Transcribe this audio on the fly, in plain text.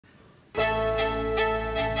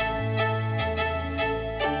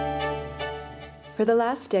For the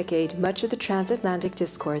last decade, much of the transatlantic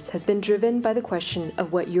discourse has been driven by the question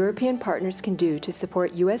of what European partners can do to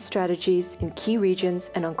support U.S. strategies in key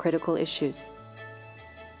regions and on critical issues.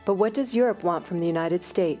 But what does Europe want from the United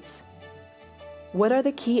States? What are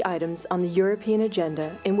the key items on the European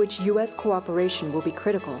agenda in which U.S. cooperation will be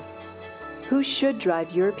critical? Who should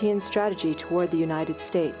drive European strategy toward the United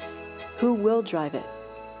States? Who will drive it?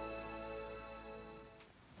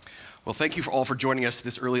 Well, thank you all for joining us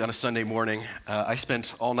this early on a Sunday morning. I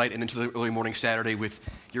spent all night and into the early morning Saturday with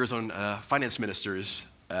Eurozone finance ministers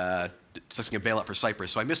discussing a bailout for Cyprus.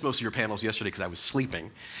 So I missed most of your panels yesterday because I was sleeping.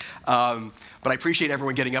 But I appreciate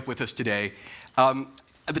everyone getting up with us today.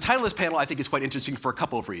 The title of this panel, I think, is quite interesting for a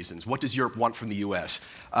couple of reasons. What does Europe want from the U.S.?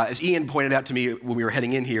 As Ian pointed out to me when we were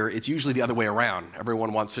heading in here, it's usually the other way around.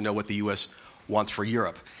 Everyone wants to know what the U.S. wants for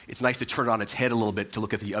Europe. It's nice to turn it on its head a little bit to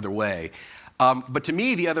look at the other way. But to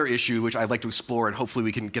me, the other issue, which I'd like to explore, and hopefully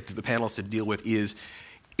we can get the panelists to deal with, is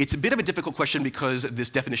it's a bit of a difficult question because of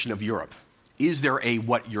this definition of Europe. Is there a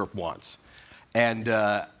what Europe wants? And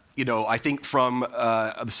I think from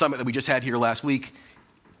the summit that we just had here last week,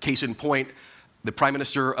 case in point, the Prime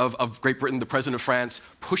Minister of Great Britain, the President of France,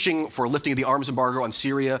 pushing for lifting of the arms embargo on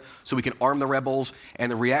Syria so we can arm the rebels,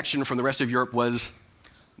 and the reaction from the rest of Europe was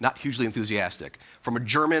not hugely enthusiastic. From a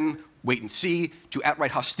German wait and see to outright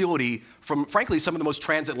hostility from, frankly, some of the most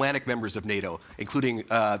transatlantic members of NATO, including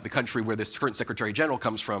the country where this current Secretary General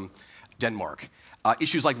comes from, Denmark.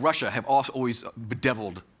 Issues like Russia have also always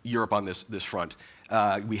bedeviled Europe on this front.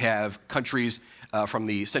 We have countries from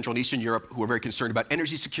the Central and Eastern Europe who are very concerned about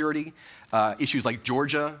energy security, issues like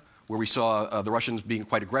Georgia, where we saw the Russians being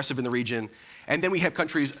quite aggressive in the region. And then we have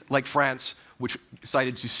countries like France, which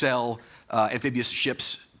decided to sell amphibious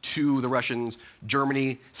ships to the Russians,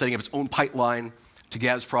 Germany setting up its own pipeline to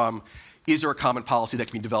Gazprom. Is there a common policy that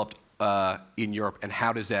can be developed in Europe, and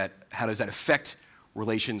how does that affect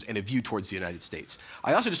relations and a view towards the United States?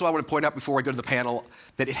 I also just want to point out before I go to the panel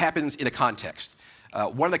that it happens in a context.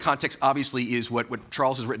 One of the contexts, obviously, is what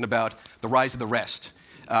Charles has written about, the rise of the rest.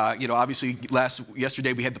 Obviously,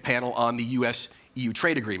 yesterday we had the panel on the U.S.-EU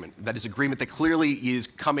trade agreement. That is an agreement that clearly is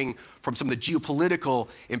coming from some of the geopolitical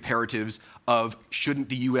imperatives of shouldn't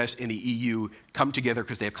the U.S. and the EU come together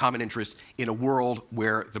because they have common interests in a world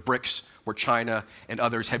where the BRICS, where China and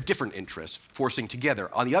others have different interests, forcing together.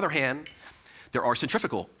 On the other hand, there are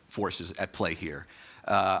centrifugal forces at play here.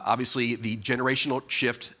 Obviously, the generational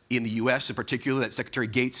shift in the U.S. in particular that Secretary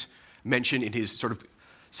Gates mentioned in his sort of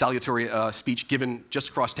salutary speech given just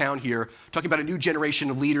across town here, talking about a new generation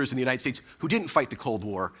of leaders in the United States who didn't fight the Cold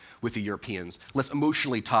War with the Europeans, less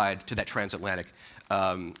emotionally tied to that transatlantic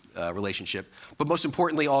relationship. But most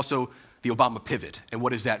importantly, also, the Obama pivot. And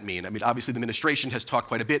what does that mean? I mean, obviously, the administration has talked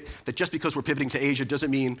quite a bit that just because we're pivoting to Asia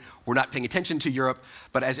doesn't mean we're not paying attention to Europe.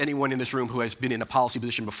 But as anyone in this room who has been in a policy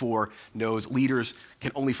position before knows, leaders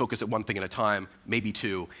can only focus at one thing at a time, maybe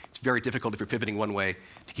two. It's very difficult if you're pivoting one way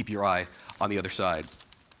to keep your eye on the other side.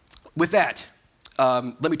 With that,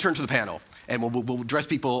 let me turn to the panel, and we'll address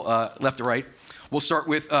people left to right. We'll start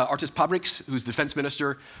with Artis Pabriks, who's Defense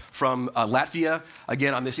Minister from Latvia.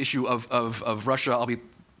 Again, on this issue of Russia, I'll be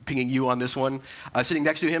pinging you on this one. Sitting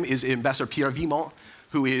next to him is Ambassador Pierre Vimont,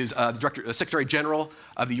 who is the Secretary General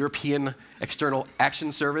of the European External Action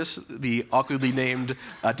Service, the awkwardly named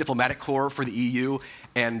diplomatic corps for the EU.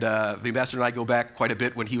 And the ambassador and I go back quite a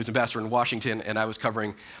bit when he was ambassador in Washington, and I was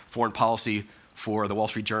covering foreign policy for the Wall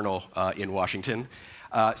Street Journal in Washington.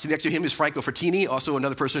 Sitting next to him is Franco Frattini, also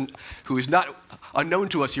another person who is not unknown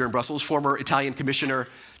to us here in Brussels, former Italian commissioner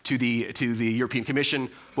to the European Commission,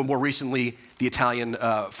 but more recently the Italian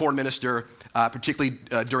foreign minister, particularly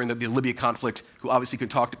during the Libya conflict, who obviously can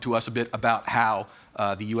talk to us a bit about how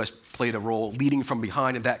the U.S. played a role leading from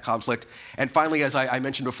behind in that conflict. And finally, as I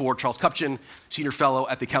mentioned before, Charles Kupchan, senior fellow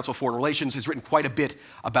at the Council of Foreign Relations, has written quite a bit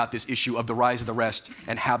about this issue of the rise of the rest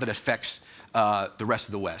and how that affects the rest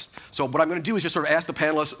of the West. So what I'm going to do is just sort of ask the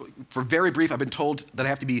panelists for very brief. I've been told that I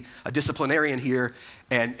have to be a disciplinarian here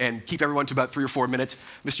and keep everyone to about 3 or 4 minutes.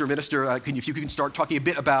 Mr. Minister, if you can start talking a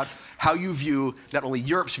bit about how you view not only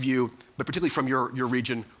Europe's view, but particularly from your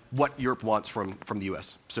region, what Europe wants from the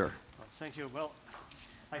U.S. Sir. Well, thank you. Well,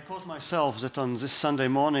 I caught myself that on this Sunday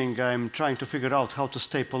morning I'm trying to figure out how to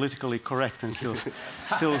stay politically correct and still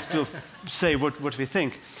say what we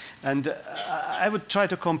think. And I would try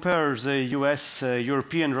to compare the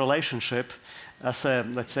US-European relationship as a,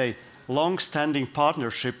 let's say, long-standing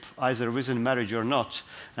partnership, either within marriage or not.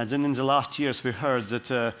 And then in the last years, we heard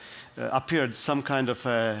that appeared some kind of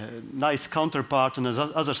nice counterpart on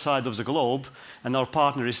the other side of the globe, and our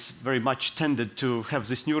partner is very much tended to have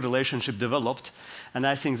this new relationship developed. And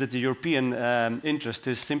I think that the European interest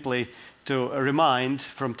is simply to remind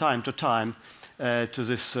from time to time to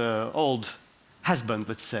this old husband,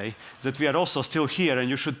 let's say, that we are also still here and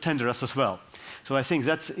you should tender us as well. So I think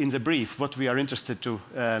that's, in the brief, what we are interested to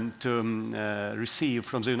receive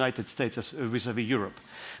from the United States vis-à-vis Europe.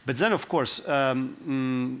 But then, of course,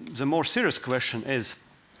 the more serious question is,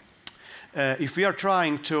 if we are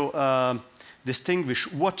trying to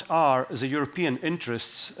distinguish what are the European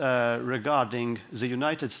interests regarding the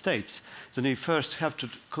United States, then we first have to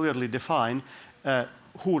clearly define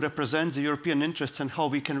who represents the European interests and how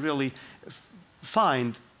we can really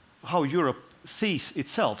find how Europe sees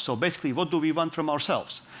itself. So basically, what do we want from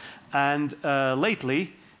ourselves? And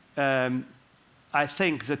lately, I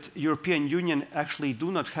think that European Union actually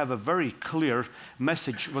do not have a very clear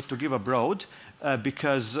message what to give abroad,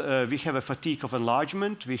 because we have a fatigue of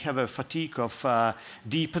enlargement, we have a fatigue of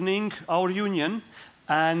deepening our union,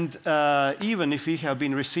 and even if we have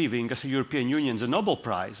been receiving as a European Union the Nobel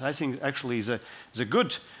Prize, I think actually the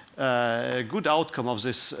good outcome of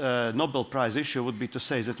this Nobel Prize issue would be to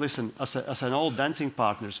say that, listen, as an old dancing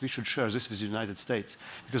partners, we should share this with the United States.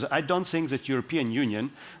 Because I don't think that European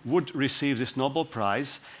Union would receive this Nobel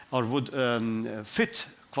Prize or would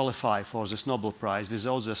qualify for this Nobel Prize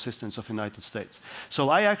without the assistance of the United States. So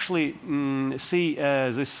I actually see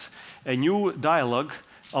this a new dialogue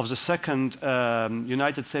of the second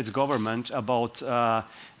United States government about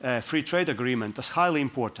free trade agreement as highly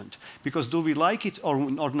important. Because do we like it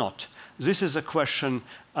or not? This is a question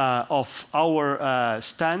of our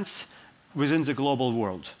stance within the global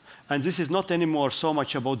world. And this is not anymore so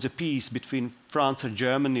much about the peace between France and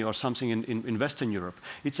Germany or something in Western Europe.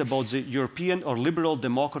 It's about the European or liberal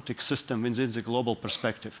democratic system within the global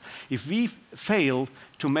perspective. If we fail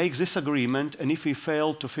to make this agreement and if we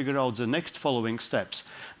fail to figure out the next following steps,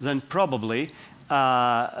 then probably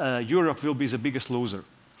Europe will be the biggest loser.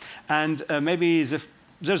 And maybe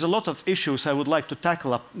there's a lot of issues I would like to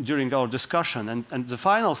tackle up during our discussion. And the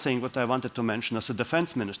final thing what I wanted to mention as a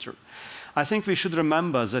defense minister, I think we should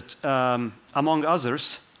remember that, among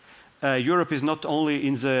others, Europe is not only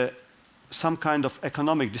in some kind of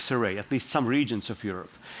economic disarray, at least some regions of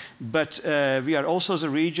Europe, but we are also the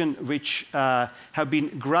region which have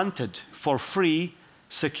been granted for free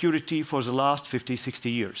security for the last 50, 60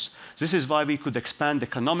 years. This is why we could expand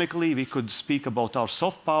economically, we could speak about our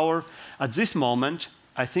soft power. At this moment,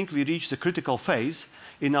 I think we reached the critical phase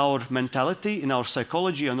in our mentality, in our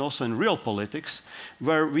psychology, and also in real politics,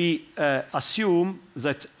 where we assume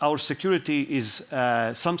that our security is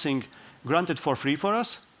something granted for free to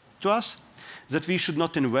us, that we should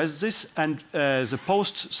not invest this, and the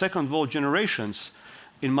post-Second World generations,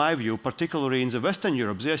 in my view, particularly in the Western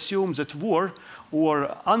Europe, they assume that war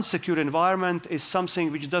or unsecure environment is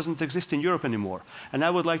something which doesn't exist in Europe anymore. And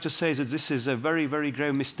I would like to say that this is a very, very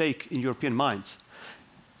grave mistake in European minds.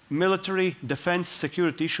 Military, defense,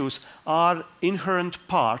 security issues are inherent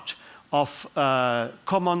part of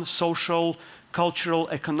common social, cultural,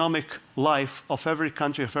 economic life of every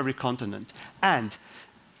country, of every continent. And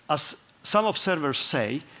as some observers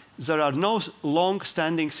say, there are no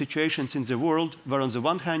long-standing situations in the world where on the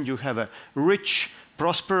one hand you have a rich,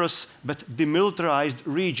 prosperous, but demilitarized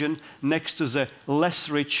region next to the less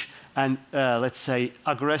rich and, let's say,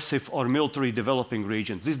 aggressive or military developing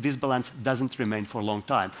regions. This disbalance doesn't remain for a long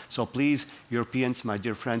time. So please, Europeans, my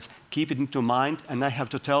dear friends, keep it into mind. And I have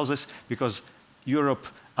to tell this because Europe,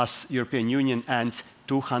 as European Union, ends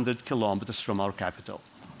 200 kilometers from our capital.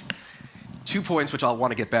 2 points which I'll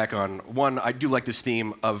want to get back on. One, I do like this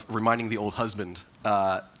theme of reminding the old husband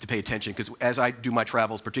to pay attention, because as I do my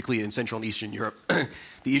travels, particularly in Central and Eastern Europe,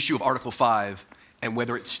 the issue of Article 5 and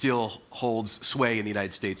whether it still holds sway in the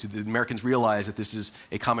United States. The Americans realize that this is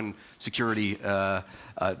a common security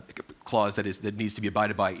clause that needs to be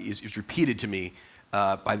abided by is repeated to me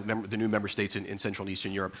by the new member states in Central and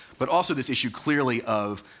Eastern Europe. But also this issue clearly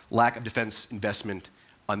of lack of defense investment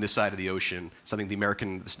on this side of the ocean, something the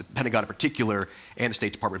Pentagon in particular and the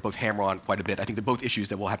State Department both hammer on quite a bit. I think they're both issues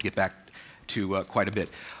that we'll have to get back to quite a bit.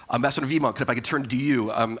 Ambassador Vima, if I could turn to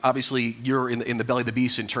you. Obviously, you're in the belly of the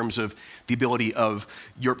beast in terms of the ability of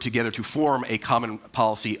Europe together to form a common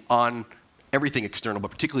policy on everything external,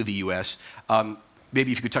 but particularly the U.S.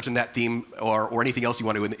 Maybe if you could touch on that theme or anything else you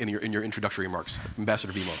want to in your introductory remarks.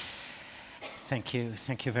 Ambassador Vima. Thank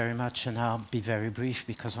you very much, and I'll be very brief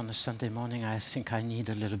because on a Sunday morning I think I need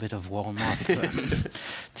a little bit of warm-up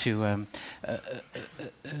to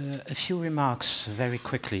a few remarks very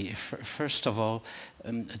quickly. First of all,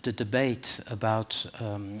 the debate about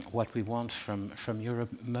what we want from Europe,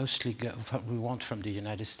 what we want from the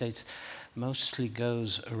United States, mostly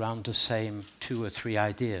goes around the same 2 or 3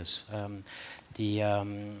 ideas.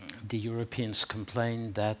 The Europeans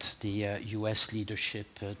complain that the US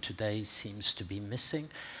leadership today seems to be missing,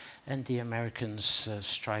 and the Americans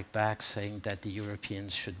strike back, saying that the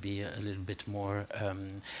Europeans should be a little bit more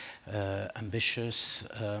ambitious,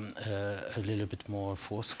 a little bit more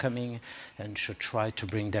forthcoming, and should try to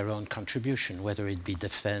bring their own contribution, whether it be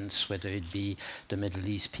defense, whether it be the Middle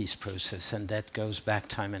East peace process, and that goes back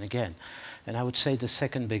time and again. And I would say the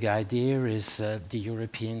second big idea is the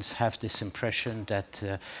Europeans have this impression that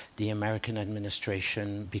the American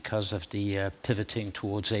administration, because of the pivoting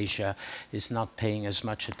towards Asia, is not paying as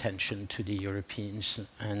much attention to the Europeans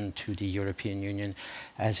and to the European Union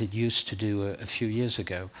as it used to do a few years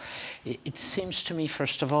ago. It seems to me,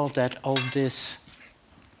 first of all, that all this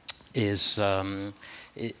is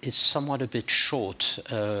somewhat a bit short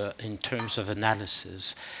in terms of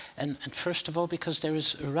analysis. And first of all, because there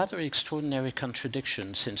is a rather extraordinary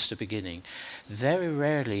contradiction since the beginning. Very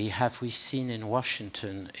rarely have we seen in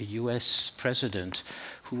Washington a US president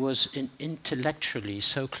who was intellectually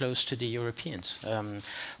so close to the Europeans.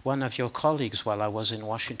 One of your colleagues, while I was in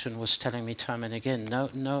Washington, was telling me time and again,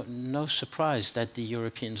 no surprise that the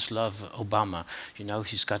Europeans love Obama. You know,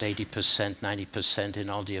 he's got 80%, 90% in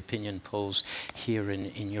all the opinion polls here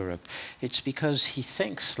in Europe. It's because he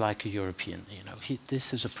thinks like a European. You know,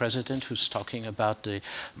 this is a president who's talking about the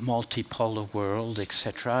multipolar world,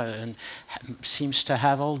 etc., and seems to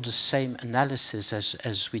have all the same analysis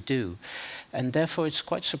as we do. And therefore, it's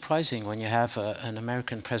quite surprising when you have an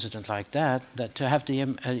American president like that to have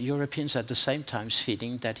the Europeans at the same time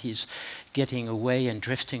feeling that he's getting away and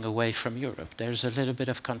drifting away from Europe. There's a little bit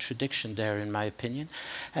of contradiction there, in my opinion.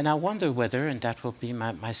 And I wonder whether, and that will be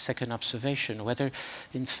my second observation, whether,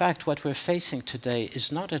 in fact, what we're facing today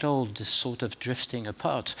is not at all this sort of drifting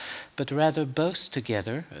apart, but rather both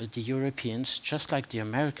together, the Europeans, just like the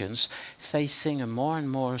Americans, facing a more and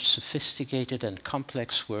more sophisticated and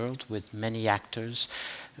complex world with many actors,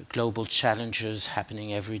 global challenges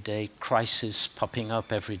happening every day, crises popping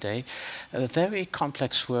up every day, a very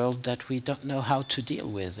complex world that we don't know how to deal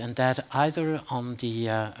with, and that either on the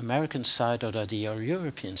American side or the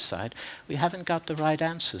European side, we haven't got the right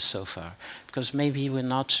answers so far, because maybe we're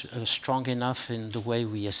not strong enough in the way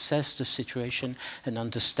we assess the situation and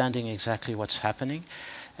understanding exactly what's happening,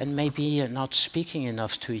 and maybe not speaking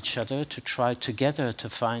enough to each other to try together to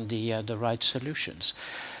find the right solutions.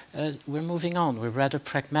 We're moving on. We're rather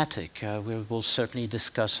pragmatic. We will certainly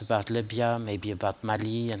discuss about Libya, maybe about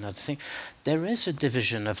Mali and other things. There is a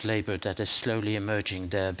division of labor that is slowly emerging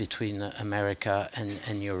there between America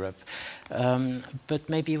and Europe. But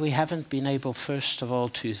maybe we haven't been able, first of all,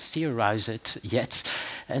 to theorize it yet.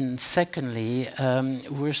 And secondly,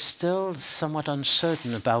 we're still somewhat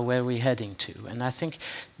uncertain about where we're heading to. And I think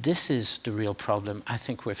this is the real problem I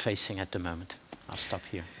think we're facing at the moment. I'll stop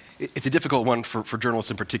here. It's a difficult one for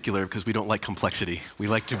journalists in particular because we don't like complexity. We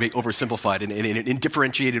like to be oversimplified. In an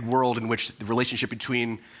indifferentiated world in which the relationship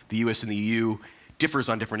between the U.S. and the EU differs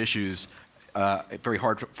on different issues, it's very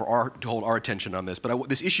hard to hold our attention on this. But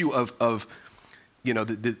this issue of you know,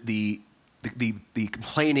 the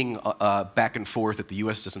complaining back and forth that the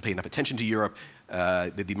U.S. doesn't pay enough attention to Europe,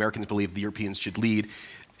 that the Americans believe the Europeans should lead.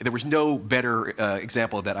 There was no better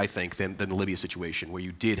example of that, I think, than the Libya situation, where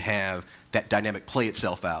you did have that dynamic play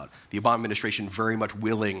itself out. The Obama administration very much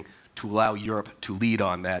willing to allow Europe to lead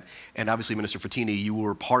on that. And obviously, Minister Frattini, you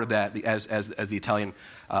were part of that as the Italian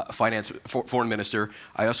foreign minister.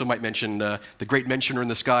 I also might mention the great mentioner in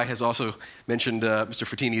the sky has also mentioned Mr.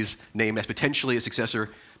 Frattini's name as potentially a successor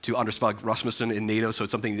to Anders Fogh Rasmussen in NATO, so it's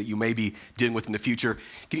something that you may be dealing with in the future.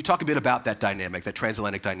 Can you talk a bit about that dynamic, that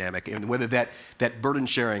transatlantic dynamic, and whether that burden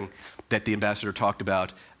sharing that the ambassador talked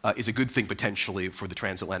about is a good thing potentially for the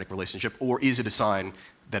transatlantic relationship, or is it a sign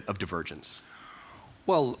of divergence?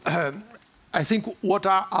 Well, I think what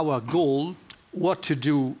are our goals, what to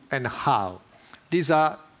do and how. These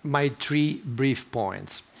are my 3 brief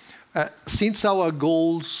points. Since our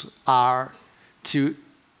goals are to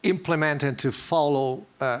implement and to follow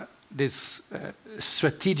this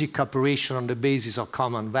strategic cooperation on the basis of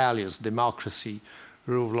common values, democracy,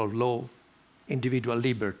 rule of law, individual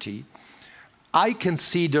liberty, I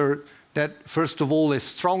consider that, first of all, a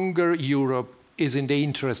stronger Europe is in the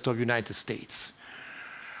interest of the United States.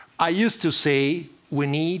 I used to say we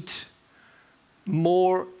need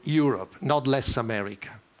more Europe, not less America.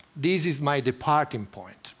 This is my departing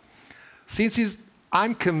point. Since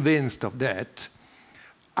I'm convinced of that,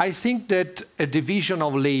 I think that a division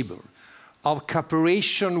of labor, of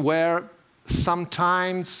cooperation where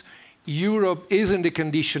sometimes Europe is in the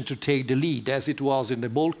condition to take the lead, as it was in the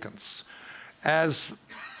Balkans, as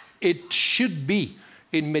it should be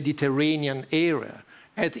in Mediterranean area,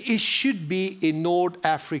 as it should be in North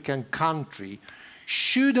African country,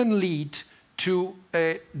 shouldn't lead to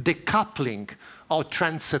a decoupling of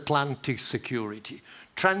transatlantic security.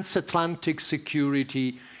 Transatlantic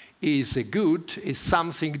security is a good, is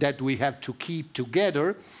something that we have to keep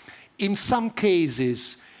together. In some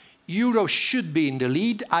cases, Europe should be in the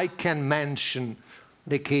lead. I can mention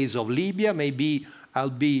the case of Libya. Maybe I'll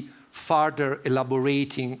be further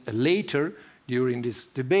elaborating later during this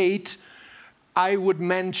debate. I would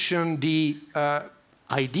mention the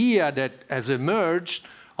idea that has emerged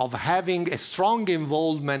of having a strong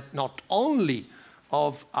involvement not only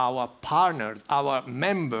of our partners, our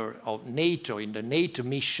member of NATO in the NATO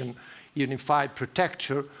mission Unified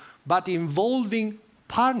Protector, but involving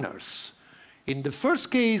partners. In the first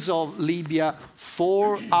case of Libya,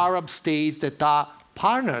 4 Arab states that are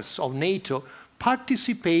partners of NATO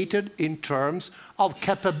participated in terms of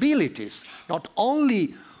capabilities, not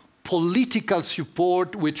only political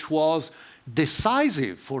support, which was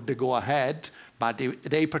decisive for the go-ahead, but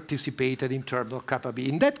they participated in terms of capability.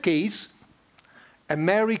 In that case,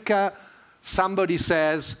 America, somebody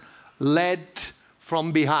says, led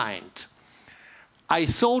from behind. I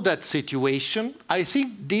saw that situation. I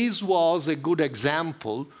think this was a good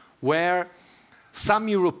example where some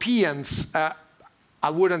Europeans, I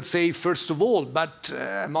wouldn't say first of all, but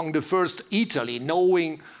among the first, Italy,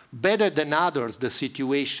 knowing better than others the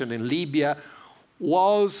situation in Libya,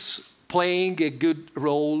 was playing a good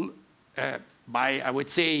role by, I would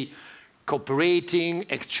say, cooperating,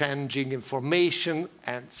 exchanging information,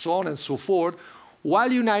 and so on and so forth, while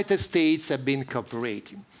the United States have been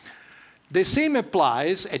cooperating. The same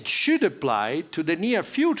applies, and should apply, to the near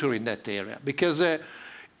future in that area, because it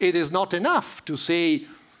is not enough to say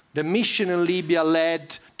the mission in Libya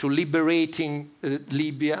led to liberating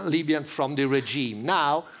Libyans from the regime.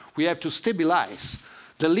 Now, we have to stabilize.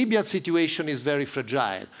 The Libyan situation is very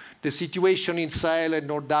fragile. The situation in Sahel and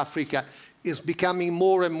North Africa is becoming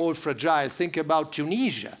more and more fragile. Think about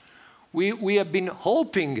Tunisia. We have been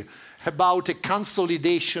hoping about a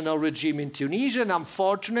consolidation of regime in Tunisia, and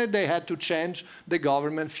unfortunately, they had to change the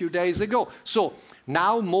government a few days ago. So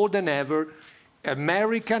now, more than ever,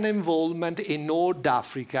 American involvement in North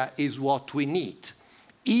Africa is what we need.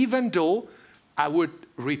 Even though, I would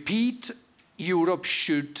repeat, Europe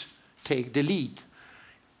should take the lead.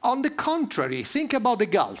 On the contrary, think about the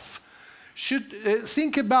Gulf.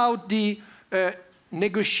 Think about the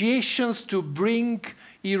negotiations to bring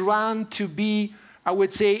Iran to be, I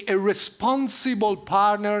would say, a responsible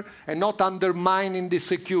partner and not undermining the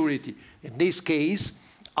security. In this case,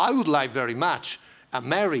 I would like very much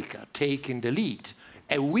America taking the lead,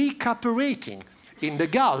 and we cooperating in the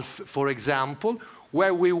Gulf, for example,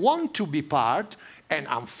 where we want to be part and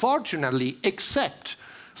unfortunately accept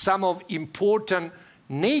some of important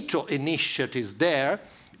NATO initiatives there.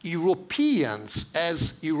 Europeans,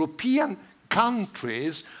 as European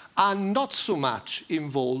countries, are not so much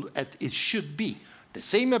involved as it should be. The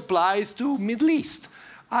same applies to Middle East.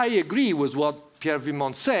 I agree with what Pierre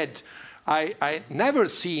Vimont said. I never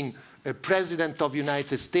seen a president of the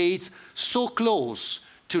United States so close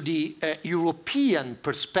to the European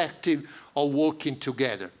perspective of working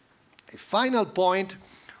together. A final point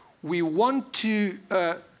we want to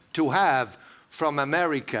have from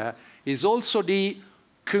America is also the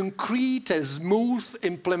concrete and smooth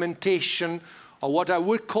implementation of what I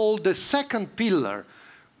would call the second pillar,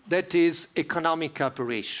 that is economic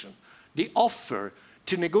cooperation. The offer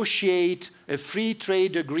to negotiate a free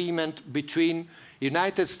trade agreement between the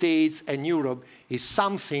United States and Europe is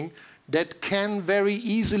something that can very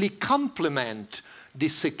easily complement the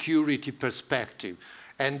security perspective.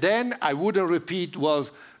 And then I wouldn't repeat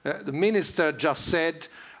what the minister just said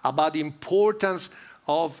about the importance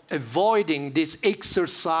of avoiding this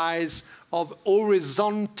exercise of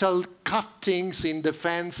horizontal cuttings in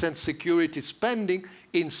defense and security spending.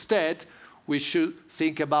 Instead, we should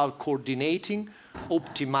think about coordinating,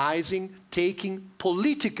 optimizing, taking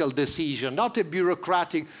political decision, not a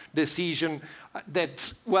bureaucratic decision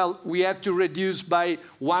that, well, we have to reduce by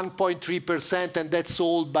 1.3% and that's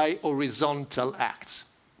all by horizontal acts.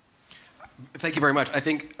 Thank you very much. I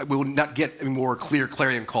think we will not get a more clear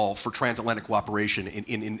clarion call for transatlantic cooperation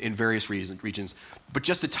in various regions. But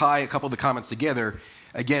just to tie a couple of the comments together,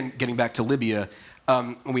 again, getting back to Libya,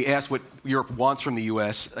 when we ask what Europe wants from the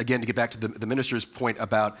U.S., again, to get back to the minister's point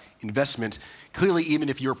about investment, clearly even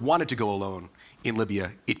if Europe wanted to go alone, in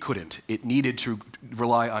Libya, it couldn't. It needed to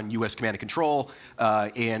rely on U.S. command and control,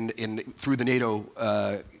 and through the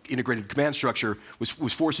NATO integrated command structure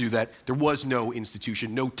was forced to do that. There was no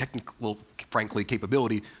institution, no technical, frankly,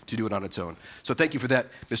 capability to do it on its own. So thank you for that,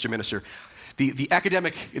 Mr. Minister. The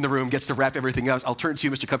academic in the room gets to wrap everything else. I'll turn to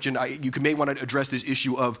you, Mr. Kupchan. You may want to address this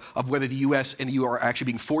issue of whether the U.S. and the EU are actually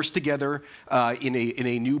being forced together in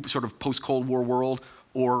a new sort of post-Cold War world,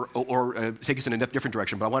 or take us in a different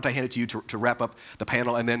direction. But I want to hand it to you to wrap up the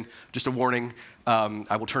panel. And then just a warning,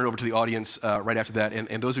 I will turn it over to the audience right after that.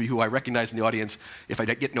 And those of you who I recognize in the audience, if I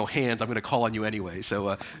get no hands, I'm going to call on you anyway.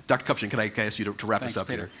 So Dr. Kupchan, can I ask you to wrap us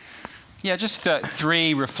up here? Yeah, just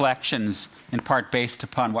three reflections, in part based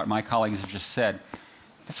upon what my colleagues have just said.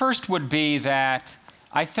 The first would be that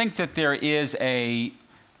I think that there is a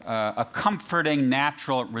comforting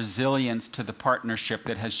natural resilience to the partnership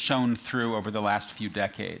that has shown through over the last few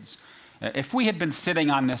decades. If we had been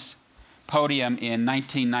sitting on this podium in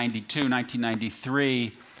 1992,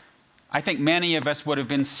 1993, I think many of us would have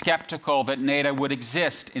been skeptical that NATO would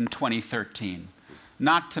exist in 2013.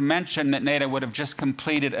 Not to mention that NATO would have just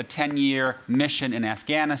completed a 10-year mission in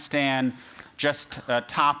Afghanistan, just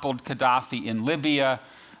toppled Gaddafi in Libya.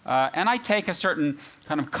 And I take a certain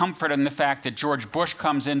kind of comfort in the fact that George Bush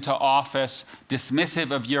comes into office dismissive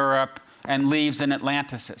of Europe and leaves an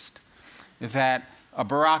Atlanticist. That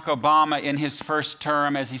Barack Obama, in his first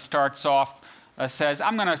term, as he starts off, says,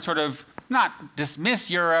 I'm going to sort of not dismiss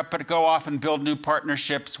Europe, but go off and build new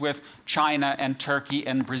partnerships with China and Turkey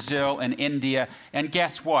and Brazil and India. And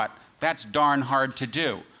guess what? That's darn hard to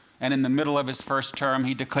do. And in the middle of his first term,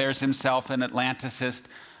 he declares himself an Atlanticist.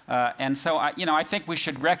 And so, I think we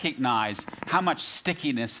should recognize how much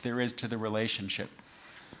stickiness there is to the relationship.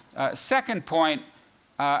 Second point,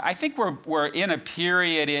 I think we're in a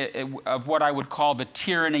period of what I would call the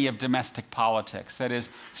tyranny of domestic politics. That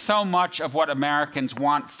is, so much of what Americans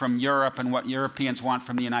want from Europe and what Europeans want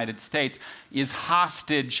from the United States is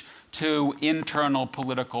hostage to internal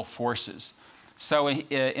political forces. So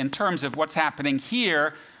in terms of what's happening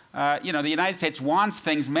here, the United States wants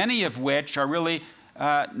things, many of which are really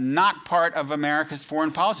not part of America's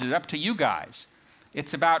foreign policy. It's up to you guys.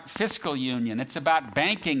 It's about fiscal union. It's about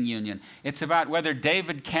banking union. It's about whether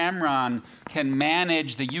David Cameron can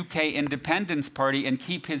manage the UK Independence Party and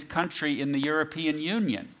keep his country in the European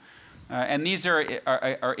Union. And these are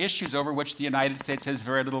issues over which the United States has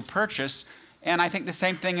very little purchase. And I think the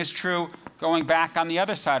same thing is true going back on the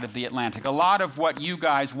other side of the Atlantic. A lot of what you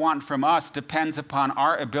guys want from us depends upon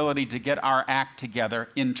our ability to get our act together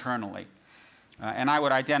internally. And I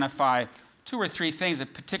would identify two or three things that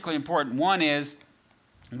are particularly important. One is,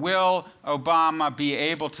 will Obama be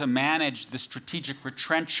able to manage the strategic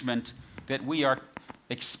retrenchment that we are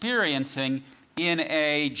experiencing in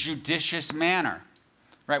a judicious manner?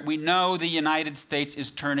 Right? We know the United States is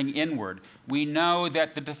turning inward. We know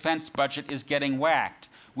that the defense budget is getting whacked.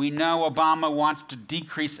 We know Obama wants to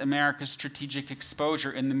decrease America's strategic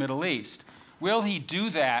exposure in the Middle East. Will he do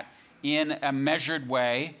that in a measured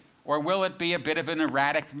way, or will it be a bit of an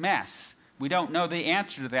erratic mess? We don't know the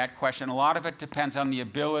answer to that question. A lot of it depends on the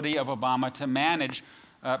ability of Obama to manage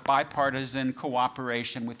bipartisan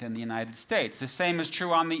cooperation within the United States. The same is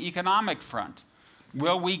true on the economic front.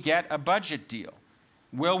 Will we get a budget deal?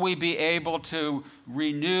 Will we be able to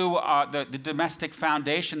renew the domestic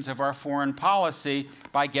foundations of our foreign policy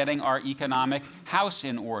by getting our economic house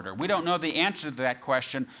in order? We don't know the answer to that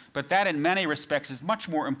question, but that in many respects is much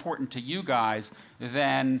more important to you guys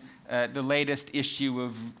than the latest issue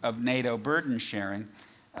of NATO burden sharing.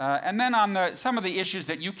 And then on some of the issues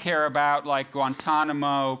that you care about, like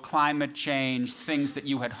Guantanamo, climate change, things that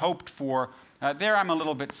you had hoped for, there I'm a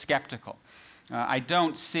little bit skeptical. I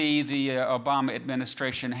don't see the Obama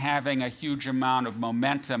administration having a huge amount of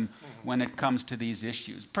momentum when it comes to these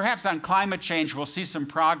issues. Perhaps on climate change, we'll see some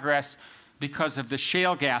progress because of the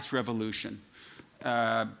shale gas revolution.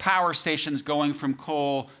 Power stations going from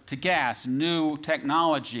coal to gas, new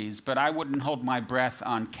technologies, but I wouldn't hold my breath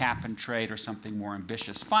on cap and trade or something more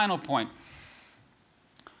ambitious. Final point.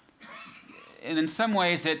 And in some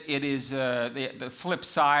ways, it is the flip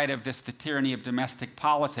side of this, the tyranny of domestic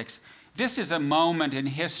politics. This is a moment in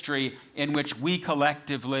history in which we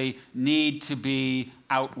collectively need to be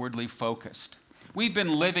outwardly focused. We've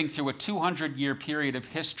been living through a 200-year period of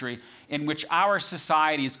history in which our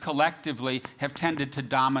societies collectively have tended to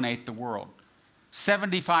dominate the world.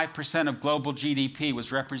 75% of global GDP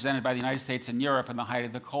was represented by the United States and Europe in the height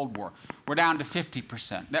of the Cold War. We're down to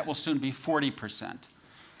 50%. That will soon be 40%.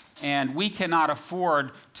 And we cannot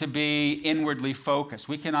afford to be inwardly focused.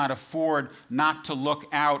 We cannot afford not to look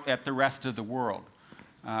out at the rest of the world.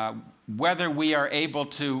 Whether we are able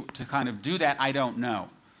to kind of do that, I don't know.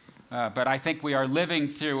 But I think we are living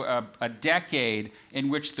through a decade in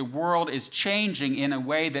which the world is changing in a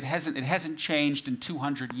way that hasn't changed in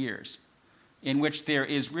 200 years, in which there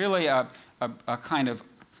is really a kind of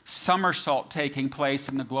somersault taking place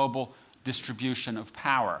in the global distribution of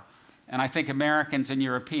power. And I think Americans and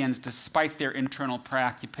Europeans, despite their internal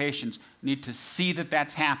preoccupations, need to see that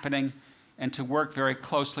that's happening and to work very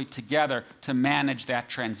closely together to manage that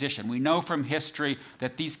transition. We know from history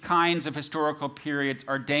that these kinds of historical periods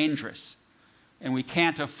are dangerous, and we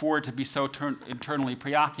can't afford to be so internally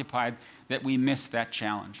preoccupied that we miss that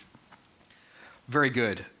challenge. Very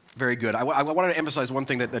good. Very good. I wanted to emphasize one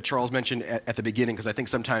thing that Charles mentioned at the beginning, because I think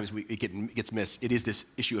sometimes it gets missed. It is this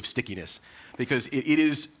issue of stickiness, because it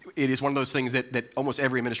is one of those things that almost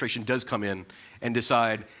every administration does come in and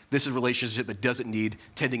decide this is a relationship that doesn't need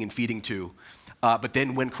tending and feeding to. But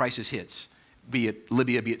then when crisis hits, be it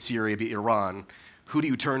Libya, be it Syria, be it Iran, who do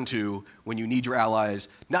you turn to when you need your allies,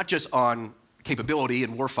 not just on capability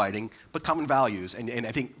and war fighting, but common values? And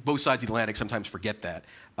I think both sides of the Atlantic sometimes forget that.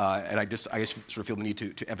 And I just sort of feel the need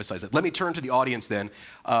to emphasize that. Let me turn to the audience then.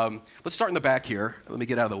 Let's start in the back here. Let me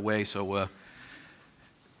get out of the way. So, Good morning.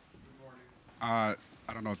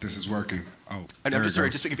 I don't know if this is working. Oh, and I'm just sorry.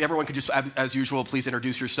 Just if everyone could just, as usual, please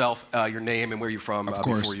introduce yourself, your name, and where you're from. Of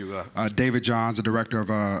course. Before you. David Johns, the director of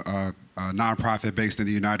a nonprofit based in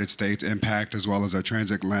the United States, Impact, as well as a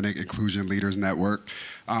transatlantic inclusion leaders network.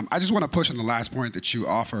 I just want to push on the last point that you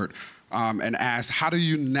offered. And ask, how do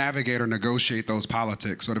you navigate or negotiate those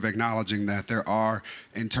politics, sort of acknowledging that there are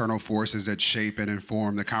internal forces that shape and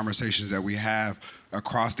inform the conversations that we have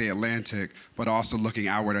across the Atlantic, but also looking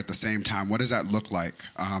outward at the same time? What does that look like?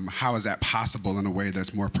 How is that possible in a way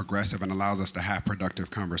that's more progressive and allows us to have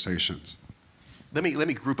productive conversations? Let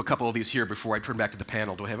me group a couple of these here before I turn back to the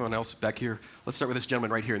panel. Do I have anyone else back here? Let's start with this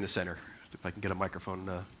gentleman right here in the center. If I can get a microphone.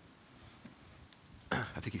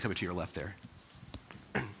 I think he's coming to your left there.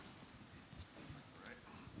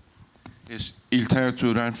 Yes, İlter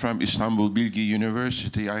Turan from Istanbul Bilgi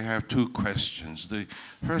University. I have two questions. The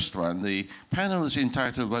first one, the panel is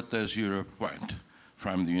entitled, "What does Europe want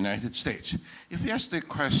from the United States?" If we ask the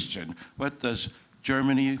question, what does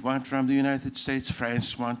Germany want from the United States,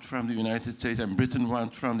 France want from the United States, and Britain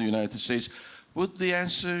want from the United States, would the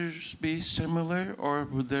answers be similar, or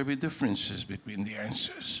would there be differences between the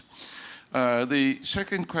answers? The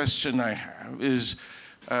second question I have is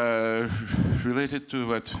related to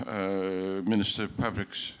what Minister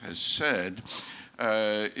Pabriks has said.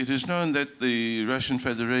 It is known that the Russian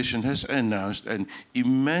Federation has announced an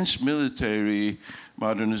immense military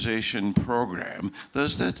modernization program.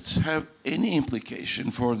 Does that have any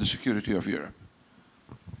implication for the security of Europe?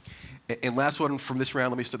 And last one from this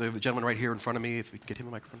round, let me start with the gentleman right here in front of me, if we can get him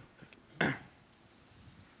a microphone. Thank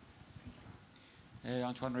you.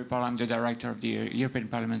 Antoine Ripal, I'm the director of the European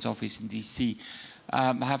Parliament's office in DC.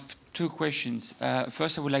 I have two questions.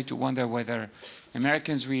 First, I would like to wonder whether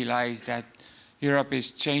Americans realize that Europe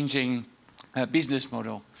is changing business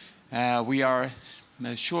model. We are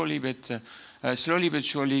slowly but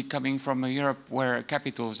surely coming from a Europe where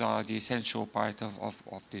capitals are the essential part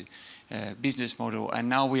of the business model, and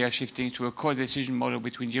now we are shifting to a co-decision model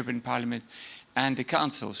between the European Parliament and the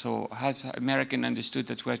Council. So has American understood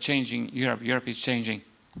that we are changing Europe? Europe is changing.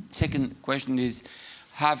 Second question is,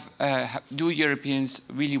 do Europeans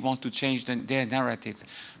really want to change their narrative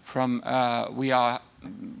from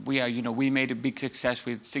we made a big success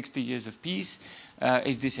with 60 years of peace.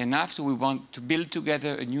 Is this enough? Do we want to build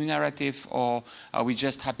together a new narrative, or are we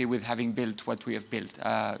just happy with having built what we have built?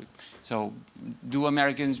 So do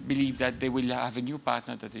Americans believe that they will have a new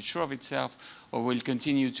partner that is sure of itself, or will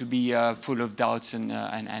continue to be full of doubts and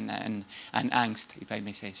angst, if I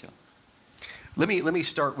may say so? Let me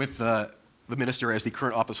start with the Minister as the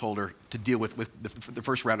current office holder to deal with the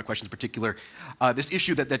first round of questions in particular. This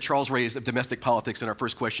issue that Charles raised of domestic politics in our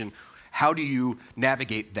first question, how do you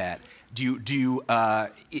navigate that?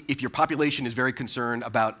 If your population is very concerned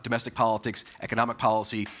about domestic politics, economic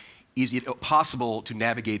policy, is it possible to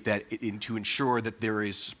navigate that to ensure that there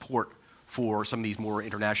is support for some of these more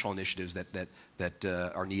international initiatives that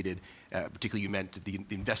are needed? Particularly, you meant the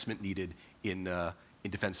investment needed in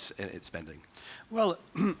defense spending. Well,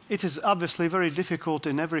 it is obviously very difficult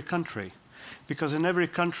in every country. because in every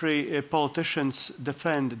country politicians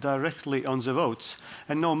depend directly on the votes,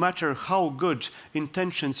 and no matter how good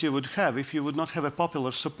intentions you would have, if you would not have a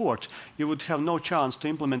popular support, you would have no chance to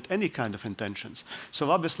implement any kind of intentions. So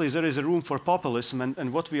obviously there is a room for populism,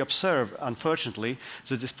 and what we observe, unfortunately, is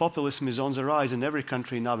that this populism is on the rise in every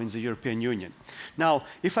country now in the European Union. Now,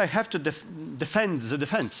 if I have to defend the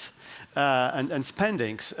defense and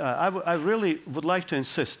spendings, I really would like to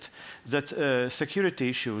insist that security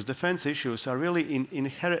issues, defense issues are really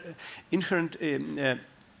inherent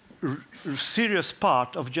serious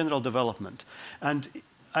part of general development. And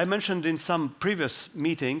I mentioned in some previous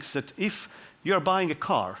meetings that if you're buying a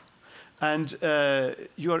car and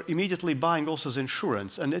you are immediately buying also the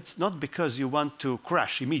insurance, and it's not because you want to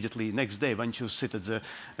crash immediately next day when you sit at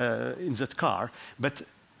in that car, but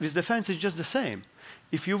with defense it's just the same.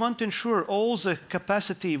 If you want to ensure all the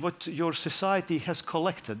capacity what your society has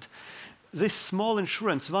collected, this small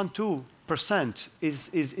insurance, 1–2%,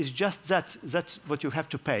 is just that's what you have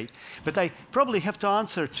to pay. But I probably have to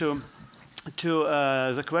answer to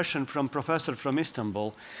the question from Professor from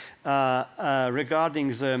Istanbul regarding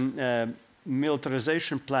the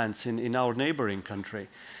militarization plans in our neighboring country.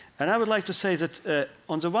 And I would like to say that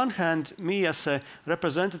on the one hand, me as a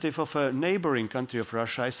representative of a neighboring country of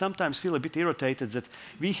Russia, I sometimes feel a bit irritated that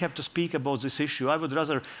we have to speak about this issue. I would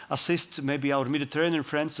rather assist maybe our Mediterranean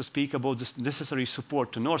friends to speak about this necessary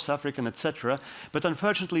support to North African, etc. But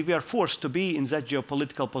unfortunately, we are forced to be in that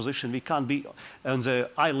geopolitical position. We can't be on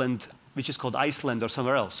the island which is called Iceland or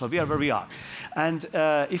somewhere else. So we are where we are. And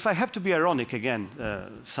if I have to be ironic again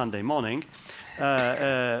Sunday morning,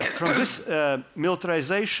 from this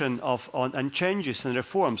militarization and changes and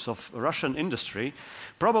reforms of Russian industry,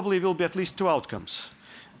 probably will be at least two outcomes.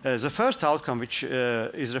 The first outcome, which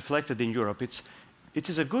is reflected in Europe, it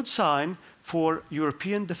is a good sign for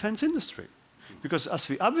European defense industry. Because as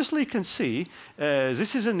we obviously can see,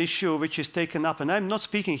 this is an issue which is taken up, and I'm not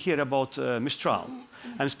speaking here about Mistral.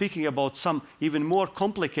 I'm speaking about some even more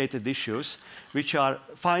complicated issues which are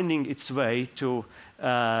finding its way to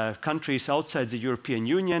countries outside the European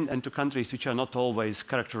Union and to countries which are not always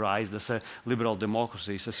characterized as liberal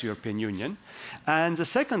democracies as European Union. And the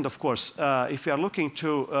second, of course, if we are looking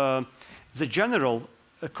to the general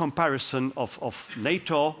comparison of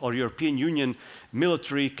NATO or European Union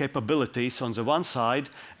military capabilities on the one side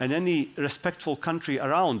and any respectful country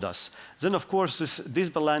around us, then of course this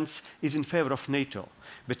balance is in favor of NATO.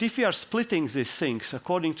 But if we are splitting these things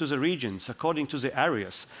according to the regions, according to the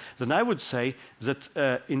areas, then I would say that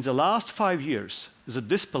in the last 5 years, the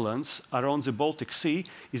disbalance around the Baltic Sea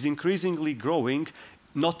is increasingly growing,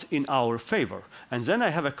 not in our favor. And then I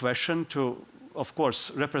have a question to, of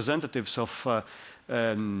course, representatives of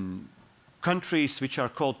countries which are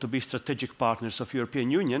called to be strategic partners of European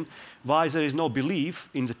Union, why there is no belief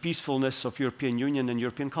in the peacefulness of European Union and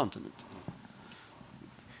European continent.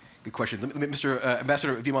 Good question. Mr.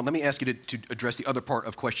 Ambassador Vimon, let me ask you to address the other part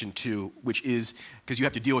of question 2, which is, because you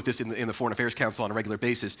have to deal with this in the Foreign Affairs Council on a regular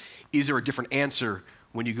basis, is there a different answer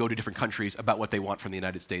when you go to different countries about what they want from the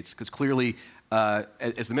United States? Because clearly,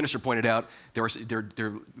 as the minister pointed out, there are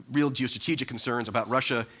real geostrategic concerns about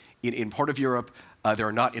Russia in part of Europe. There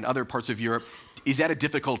are not in other parts of Europe. Is that a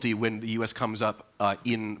difficulty when the U.S. comes up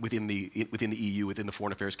within the EU, within the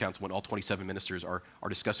Foreign Affairs Council, when all 27 ministers are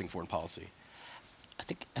discussing foreign policy?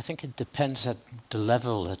 I think it depends at the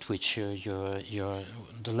level at which you're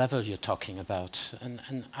talking about,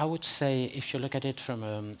 and I would say if you look at it from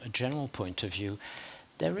a general point of view,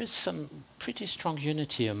 there is some pretty strong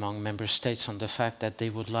unity among member states on the fact that they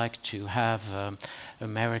would like to have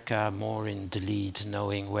America more in the lead,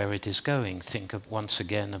 knowing where it is going. Think once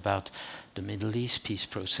again about the Middle East peace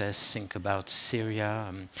process, think about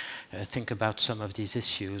Syria, think about some of these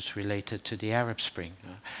issues related to the Arab Spring.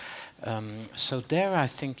 So there I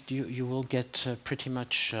think you will get pretty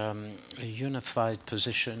much a unified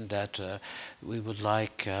position that we would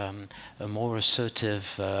like a more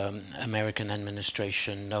assertive American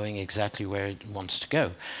administration knowing exactly where it wants to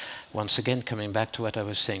go. Once again, coming back to what I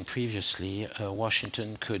was saying previously,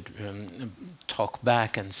 Washington could talk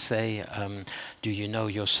back and say, do you know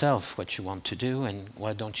yourself what you want to do, and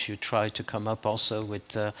why don't you try to come up also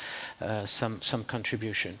with some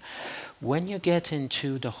contribution. When you get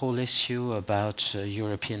into the whole issue about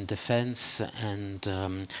European defense and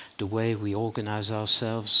the way we organize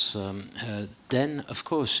ourselves, then, of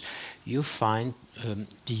course, you find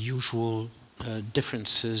the usual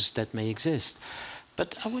differences that may exist.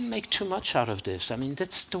 But I wouldn't make too much out of this. I mean,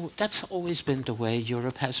 that's always been the way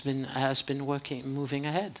Europe has been moving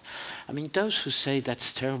ahead. I mean, those who say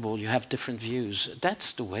that's terrible, you have different views,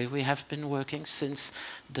 that's the way we have been working since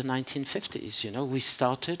the 1950s. You know, we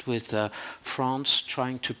started with France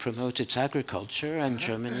trying to promote its agriculture and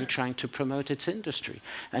Germany trying to promote its industry.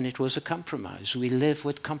 And it was a compromise. We live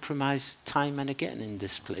with compromise time and again in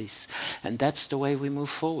this place. And that's the way we move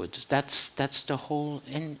forward. That's the whole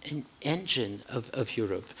engine of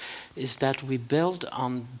Europe, is that we build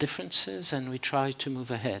on differences and we try to move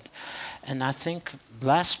ahead. And I think,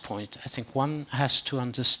 last point, I think one has to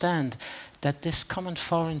understand that this common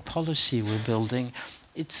foreign policy we're building,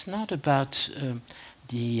 it's not about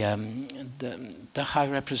the High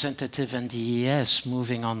Representative and the EES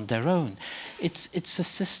moving on their own. It's a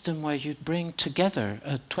system where you bring together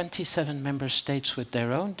 27 member states with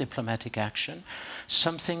their own diplomatic action,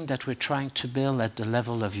 something that we're trying to build at the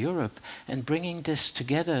level of Europe, and bringing this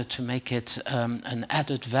together to make it an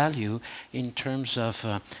added value in terms of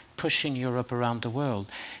pushing Europe around the world.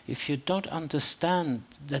 If you don't understand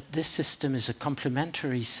that this system is a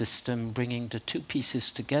complementary system, bringing the two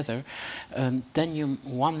pieces together, then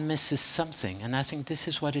one misses something. And I think this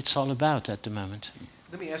is what it's all about at the moment.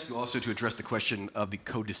 Let me ask you also to address the question of the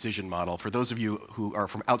co-decision model. For those of you who are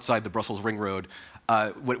from outside the Brussels Ring Road,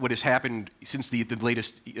 what has happened since the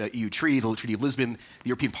latest EU treaty, the Treaty of Lisbon, the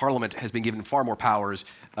European Parliament has been given far more powers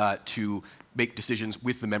to make decisions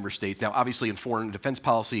with the member states. Now, obviously, in foreign and defense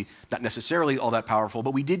policy, not necessarily all that powerful,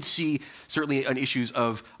 but we did see certainly on issues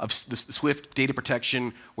of the SWIFT data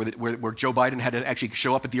protection, where Joe Biden had to actually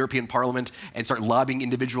show up at the European Parliament and start lobbying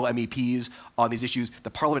individual MEPs on these issues.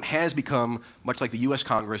 The Parliament has become, much like the U.S.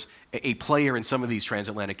 Congress, a player in some of these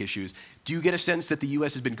transatlantic issues. Do you get a sense that the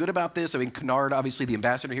U.S. has been good about this? I mean, Kennard, obviously the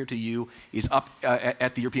ambassador here to the EU, is up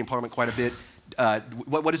at the European Parliament quite a bit.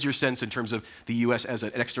 What is your sense in terms of the U.S. as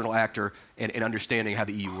an external actor and understanding how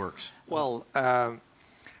the EU works? Well, I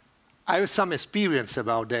have some experience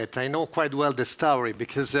about that. I know quite well the story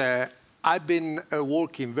because I've been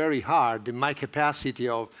working very hard in my capacity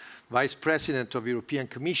of Vice President of the European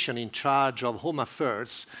Commission in charge of Home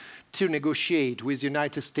Affairs to negotiate with the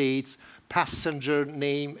United States passenger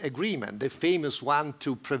name agreement, the famous one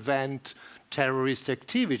to prevent terrorist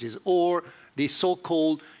activities, or the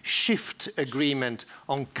so-called SHIFT agreement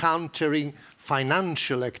on countering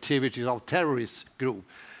financial activities of terrorist groups.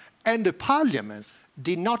 And the Parliament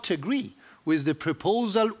did not agree with the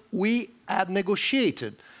proposal we had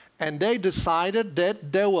negotiated. And they decided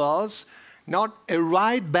that there was not a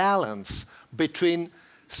right balance between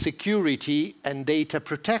security and data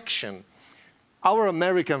protection. Our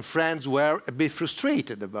American friends were a bit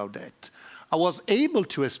frustrated about that. I was able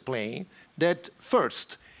to explain that,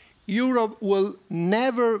 first, Europe will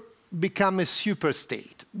never become a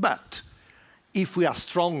superstate. But if we are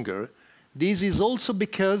stronger, this is also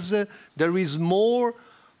because there is more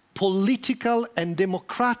political and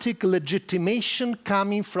democratic legitimation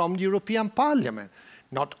coming from the European Parliament.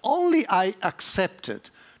 Not only I accepted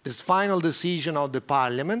this final decision of the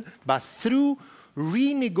Parliament, but through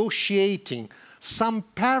renegotiating some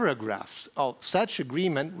paragraphs of such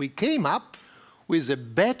agreement, we came up with a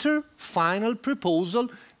better final proposal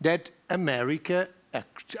that America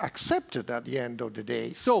accepted at the end of the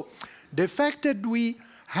day. So the fact that we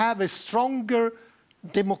have a stronger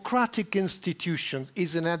democratic institutions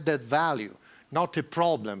is an added value, not a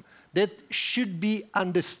problem. That should be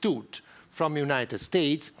understood from the United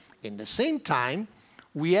States. In the same time,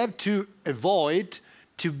 we have to avoid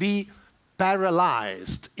to be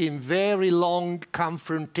paralyzed in very long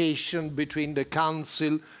confrontation between the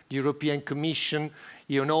Council, the European Commission,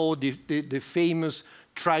 you know, the famous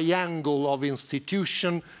triangle of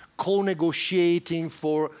institutions, co-negotiating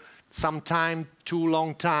for some time, too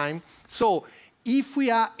long time. So if we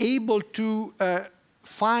are able to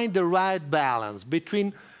find the right balance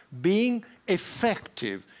between being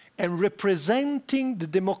effective and representing the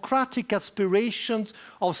democratic aspirations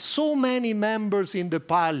of so many members in the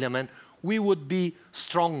Parliament, we would be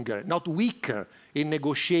stronger, not weaker in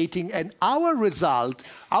negotiating. And our result,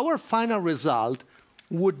 our final result,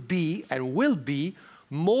 would be and will be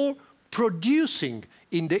more producing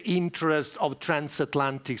in the interest of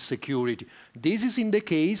transatlantic security. This is in the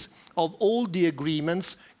case of all the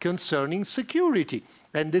agreements concerning security.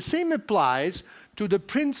 And the same applies to the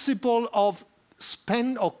principle of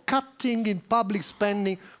cutting in public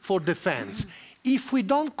spending for defense. If we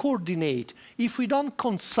don't coordinate, if we don't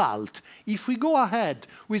consult, if we go ahead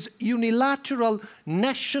with unilateral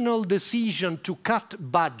national decision to cut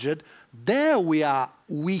budget, there we are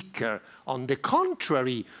weaker. On the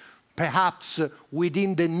contrary, perhaps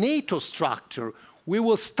within the NATO structure, we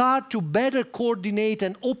will start to better coordinate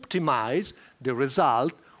and optimize, the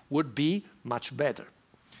result would be much better.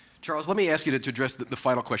 Charles, let me ask you to address the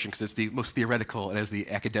final question, because it's the most theoretical and as the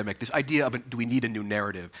academic. This idea of do we need a new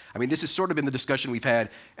narrative? I mean, this has sort of been the discussion we've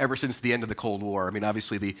had ever since the end of the Cold War. I mean,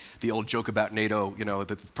 obviously the old joke about NATO, you know,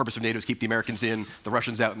 the purpose of NATO is keep the Americans in, the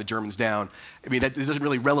Russians out, and the Germans down. I mean, that isn't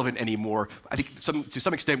really relevant anymore. I think to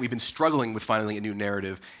some extent we've been struggling with finding a new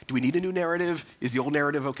narrative. Do we need a new narrative? Is the old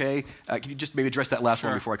narrative okay? Can you just maybe address that last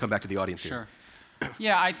one before I come back to the audience here? Sure.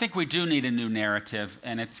 Yeah, I think we do need a new narrative,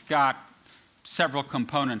 and it's got several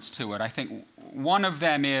components to it. I think one of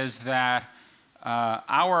them is that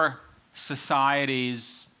our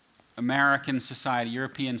societies, American society,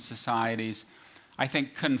 European societies, I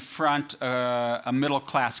think confront a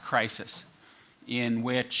middle-class crisis in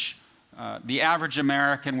which the average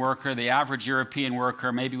American worker, the average European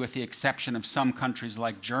worker, maybe with the exception of some countries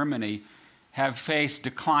like Germany, have faced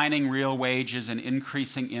declining real wages and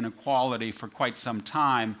increasing inequality for quite some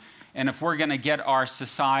time. And if we're going to get our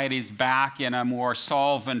societies back in a more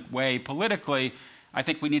solvent way politically, I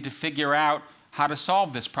think we need to figure out how to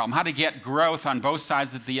solve this problem, how to get growth on both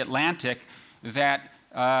sides of the Atlantic that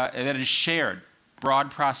is shared,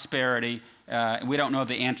 broad prosperity. We don't know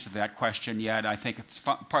the answer to that question yet. I think it's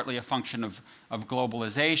partly a function of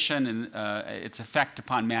globalization and its effect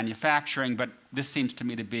upon manufacturing, but this seems to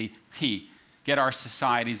me to be key. Get our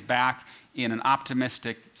societies back in an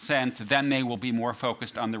optimistic sense, then they will be more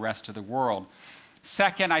focused on the rest of the world.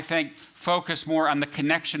 Second, I think focus more on the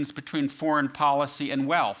connections between foreign policy and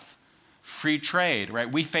wealth. Free trade, right?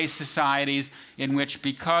 We face societies in which,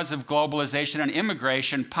 because of globalization and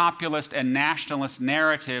immigration, populist and nationalist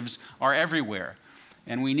narratives are everywhere.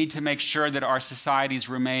 And we need to make sure that our societies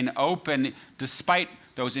remain open despite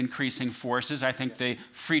those increasing forces. I think the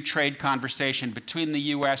free trade conversation between the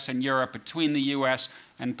U.S. and Europe, between the U.S.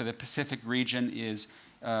 and the Pacific region is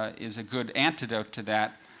a good antidote to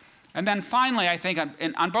that. And then finally, I think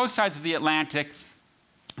on both sides of the Atlantic,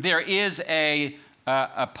 there is a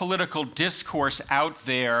political discourse out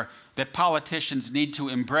there that politicians need to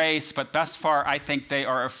embrace, but thus far I think they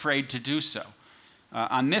are afraid to do so.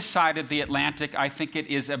 On this side of the Atlantic, I think it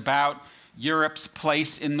is about Europe's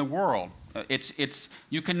place in the world.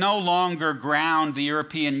 You can no longer ground the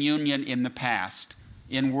European Union in the past,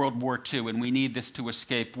 in World War II, and we need this to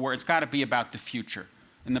escape war. It's got to be about the future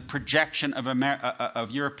and the projection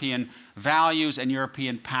of European values and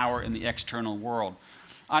European power in the external world.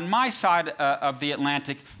 On my side of the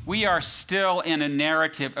Atlantic, we are still in a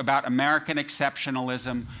narrative about American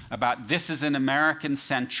exceptionalism, about this is an American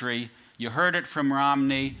century. You heard it from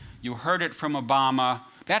Romney. You heard it from Obama.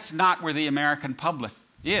 That's not where the American public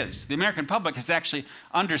is. The American public actually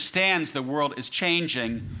understands the world is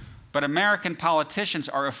changing, but American politicians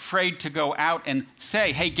are afraid to go out and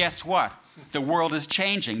say, hey, guess what? The world is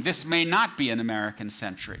changing. This may not be an American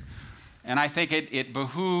century. And I think it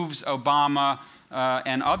behooves Obama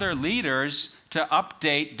and other leaders to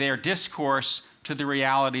update their discourse to the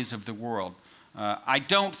realities of the world. I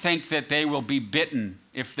don't think that they will be bitten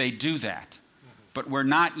if they do that. But we're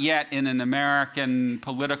not yet in an American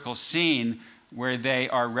political scene where they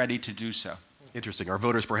are ready to do so. Interesting. Our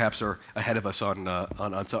voters perhaps are ahead of us on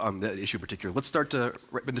the issue in particular. Let's start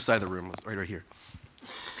right on this side of the room, right here.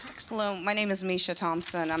 Hello, my name is Misha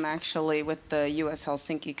Thompson. I'm actually with the U.S.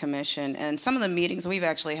 Helsinki Commission, and some of the meetings we've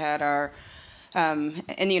actually had are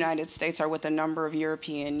in the United States are with a number of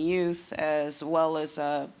European youth, as well as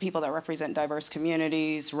people that represent diverse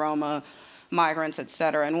communities, Roma, migrants, et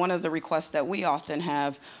cetera. And one of the requests that we often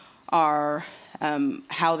have are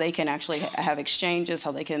how they can actually have exchanges,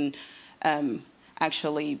 how they can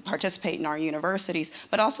actually participate in our universities,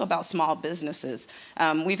 but also about small businesses.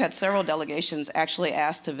 We've had several delegations actually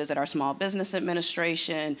asked to visit our Small Business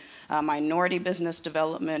Administration, Minority Business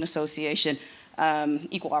Development Association,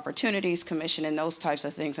 Equal Opportunities Commission, and those types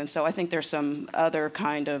of things. And so I think there's some other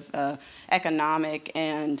kind of economic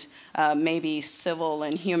and maybe civil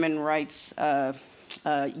and human rights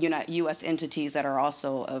U.S. entities that are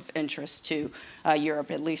also of interest to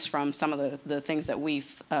Europe, at least from some of the things that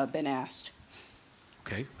we've been asked.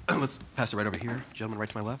 Okay, let's pass it right over here. Gentleman right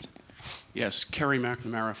to my left. Yes, Kerry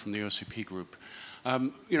McNamara from the OCP Group.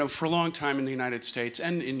 You know, for a long time in the United States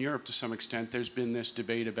and in Europe to some extent, there's been this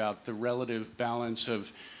debate about the relative balance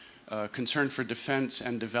of concern for defense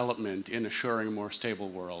and development in assuring a more stable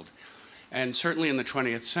world. And certainly in the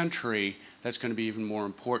 20th century, that's going to be even more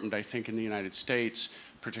important. I think in the United States,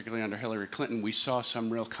 particularly under Hillary Clinton, we saw some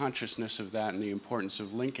real consciousness of that and the importance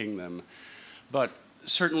of linking them. But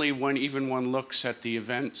certainly when even one looks at the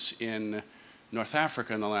events in North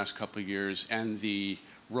Africa in the last couple of years and the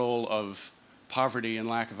role of poverty and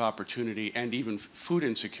lack of opportunity and even food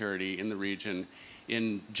insecurity in the region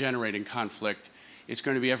in generating conflict, it's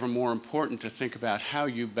going to be ever more important to think about how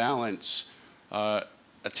you balance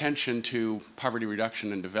attention to poverty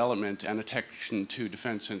reduction and development and attention to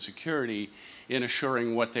defense and security in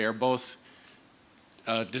assuring what they are both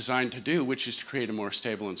designed to do, which is to create a more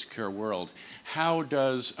stable and secure world. How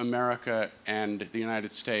does America and the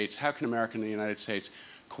United States, how can America and the United States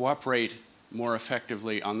cooperate more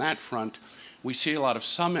effectively on that front? We see a lot of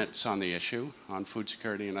summits on the issue, on food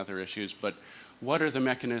security and other issues, but what are the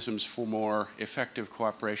mechanisms for more effective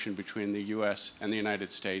cooperation between the U.S. and the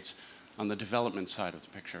United States on the development side of the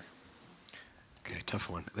picture? Okay, tough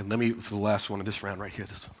one. And let me, for the last one of this round right here,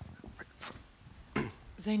 this one.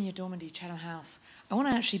 Zania Dormandy, Chatham House. I want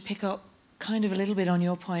to actually pick up kind of a little bit on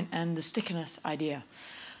your point and the stickiness idea.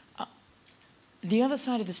 The other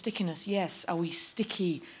side of the stickiness, yes, are we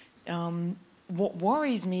sticky? What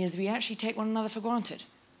worries me is we actually take one another for granted.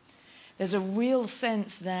 There's a real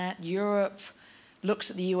sense that Europe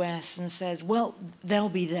looks at the US and says, well, they'll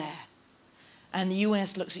be there. And the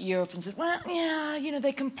US looks at Europe and says, well, yeah, you know,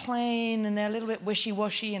 they complain and they're a little bit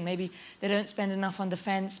wishy-washy and maybe they don't spend enough on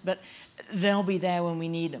defense, but they'll be there when we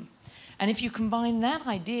need them. And if you combine that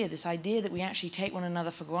idea, this idea that we actually take one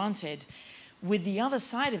another for granted, with the other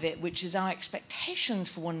side of it, which is our expectations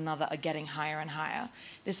for one another are getting higher and higher,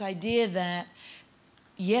 this idea that,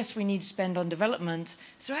 yes, we need to spend on development,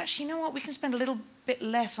 so actually, you know what, we can spend a little bit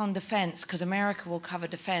less on defense because America will cover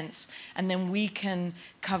defense, and then we can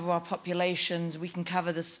cover our populations, we can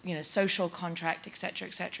cover this, you know, social contract, et cetera,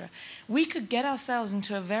 et cetera. We could get ourselves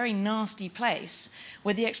into a very nasty place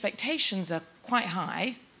where the expectations are quite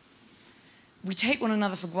high. We take one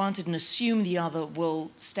another for granted and assume the other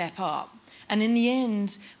will step up. And in the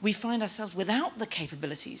end, we find ourselves without the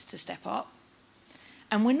capabilities to step up.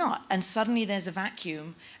 And we're not. And suddenly there's a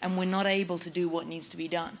vacuum, and we're not able to do what needs to be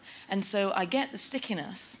done. And so I get the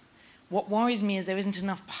stickiness. What worries me is there isn't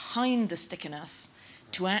enough behind the stickiness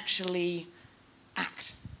to actually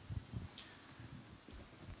act.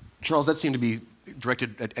 Charles, that seemed to be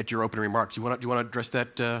directed at your opening remarks. Do you want to address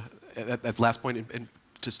that, that last point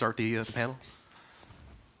to start the panel?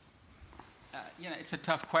 You know, it's a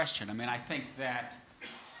tough question. I mean, I think that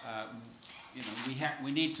you know,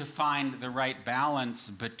 we need to find the right balance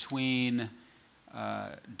between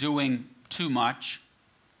doing too much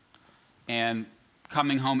and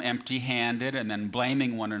coming home empty-handed and then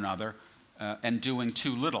blaming one another and doing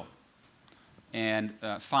too little and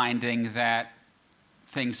finding that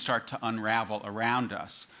things start to unravel around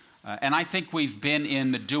us. And I think we've been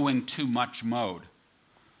in the doing too much mode.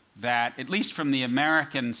 That, at least from the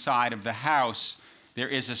American side of the House, there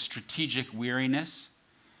is a strategic weariness.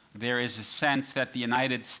 There is a sense that the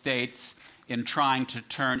United States, in trying to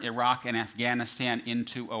turn Iraq and Afghanistan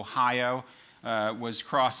into Ohio, was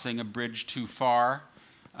crossing a bridge too far.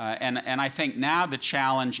 And I think now the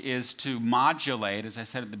challenge is to modulate, as I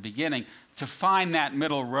said at the beginning, to find that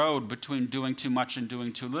middle road between doing too much and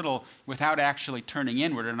doing too little without actually turning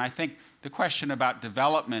inward. And I think the question about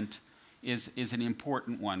development is an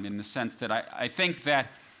important one, in the sense that I think that,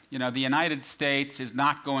 you know, the United States is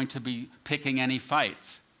not going to be picking any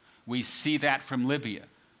fights. We see that from Libya.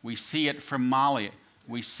 We see it from Mali.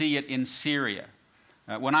 We see it in Syria.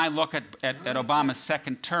 When I look at Obama's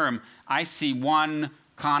second term, I see one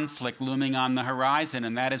conflict looming on the horizon,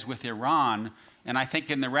 and that is with Iran. And I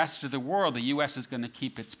think in the rest of the world, the U.S. is going to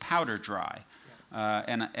keep its powder dry.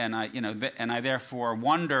 And I therefore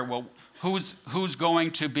wonder, well, who's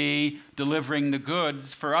going to be delivering the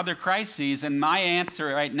goods for other crises? And my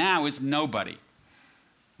answer right now is nobody,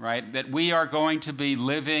 right? That we are going to be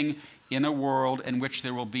living in a world in which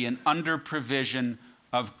there will be an under-provision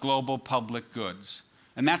of global public goods.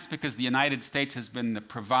 And that's because the United States has been the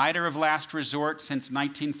provider of last resort since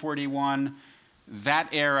 1941. That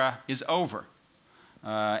era is over.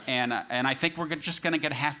 And I think we're just going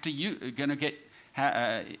to have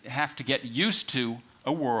to get used to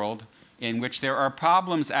a world in which there are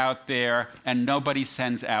problems out there and nobody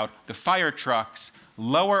sends out the fire trucks.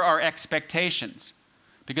 Lower our expectations.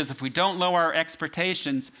 Because if we don't lower our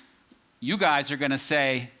expectations, you guys are going to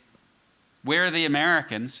say, where are the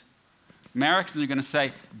Americans? Americans are going to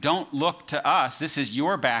say, don't look to us. This is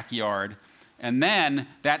your backyard. And then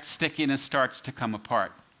that stickiness starts to come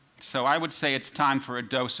apart. So I would say it's time for a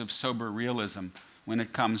dose of sober realism when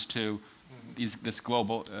it comes to this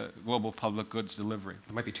global public goods delivery.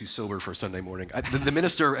 It might be too sober for a Sunday morning. The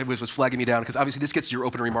minister was flagging me down because obviously this gets to your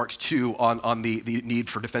opening remarks too on the need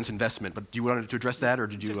for defense investment. But do you want to address that, or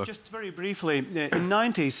did you? Just very briefly, in the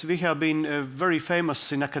 90s we have been very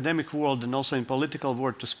famous in academic world and also in political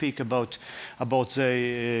world to speak about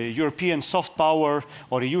the European soft power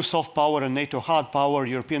or EU soft power and NATO hard power,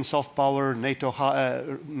 European soft power, NATO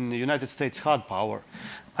United States hard power.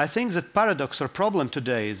 I think that paradox or problem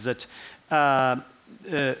today is that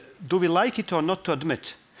do we like it or not to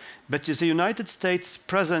admit, but the United States'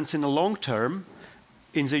 presence in the long term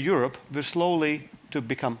in the Europe will slowly to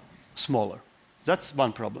become smaller. That's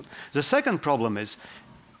one problem. The second problem is,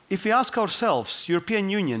 if we ask ourselves, European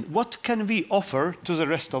Union, what can we offer to the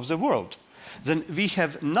rest of the world? Then we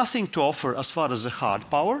have nothing to offer as far as the hard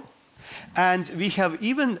power, and we have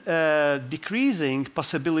even decreasing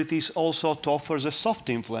possibilities also to offer the soft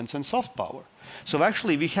influence and soft power. So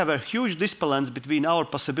actually we have a huge disbalance between our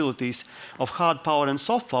possibilities of hard power and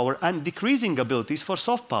soft power and decreasing abilities for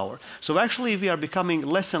soft power. So actually we are becoming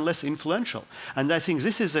less and less influential. And I think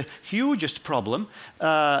this is the hugest problem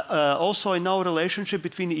also in our relationship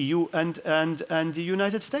between the EU and the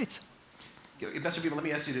United States. Ambassador Beeman, let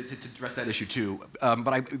me ask you to address that issue too.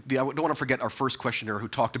 But I don't want to forget our first questioner who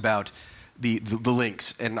talked about the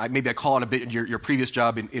links. And maybe I call on a bit your previous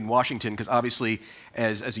job in Washington, because obviously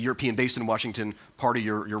as a European based in Washington, part of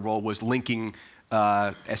your role was linking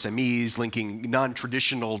SMEs, linking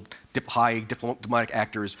non-traditional high diplomatic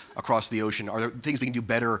actors across the ocean. Are there things we can do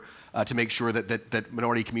better to make sure that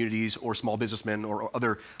minority communities or small businessmen or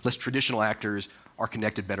other less traditional actors are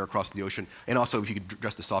connected better across the ocean? And also, if you could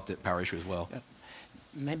address the soft power issue as well. Yeah.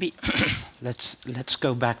 Maybe let's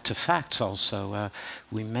go back to facts also.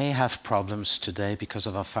 We may have problems today because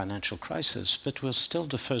of our financial crisis, but we're still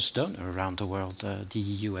the first donor around the world, the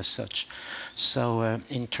EU as such. So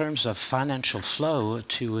in terms of financial flow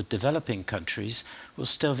to developing countries, we're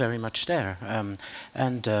still very much there.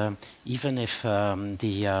 Even if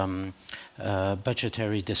the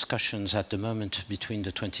budgetary discussions at the moment between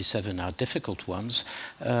the 27 are difficult ones,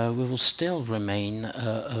 we will still remain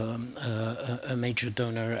a major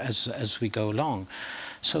donor as we go along.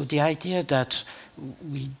 So the idea that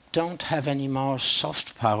we don't have any more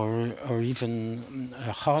soft power or even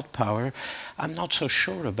hard power, I'm not so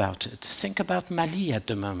sure about it. Think about Mali at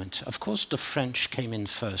the moment. Of course, the French came in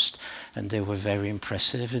first, and they were very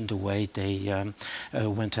impressive in the way they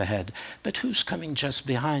went ahead. But who's coming just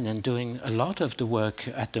behind and doing a lot of the work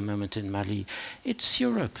at the moment in Mali? It's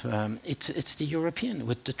Europe. It's the European,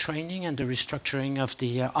 with the training and the restructuring of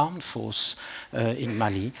the armed force in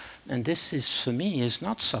Mali. And this is, for me, is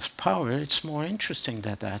not soft power. It's more interesting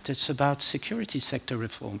than that. It's about security sector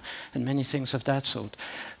reform and many things of that sort.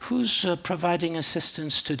 Who's providing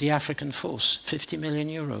assistance to the African force? 50 million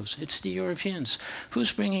euros. It's the Europeans.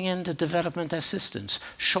 Who's bringing in the development assistance,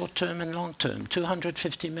 short-term and long-term?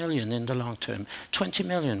 250 million in the long term, 20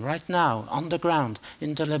 million right now on the ground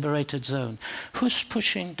in the liberated zone. Who's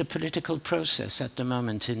pushing the political process at the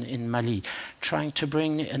moment in Mali, trying to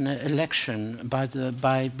bring an election by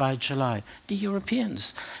July? The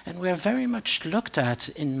Europeans. And we are very much looked at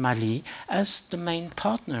in Mali as the main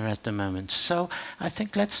partner at the moment. So I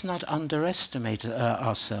think let's not underestimate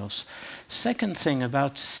ourselves. Second thing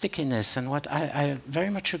about stickiness, and what I very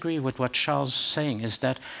much agree with what Charles is saying, is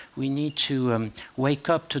that we need to wake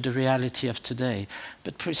up to the reality of today.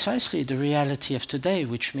 But precisely the reality of today,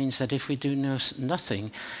 which means that if we do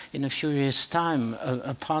nothing, in a few years' time,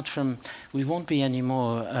 apart from, we won't be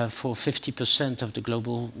anymore for 50% of the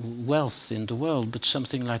global wealth in the world, but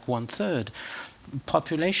something like 1/3.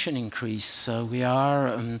 Population increase, we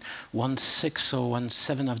are 1/6 or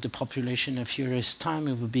 1/7 of the population. In a few years' time,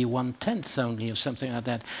 it will be 1/10 only, or something like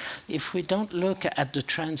that. If we don't look at the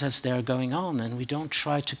trends as they are going on and we don't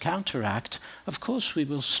try to counteract, of course we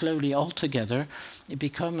will slowly altogether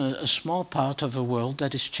become a small part of a world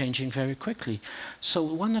that is changing very quickly. So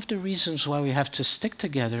one of the reasons why we have to stick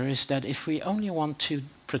together is that if we only want to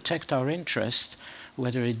protect our interests,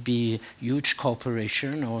 whether it be huge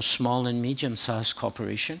corporation or small and medium-sized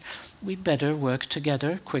corporation, we better work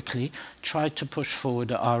together quickly, try to push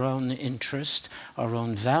forward our own interest, our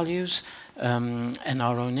own values, and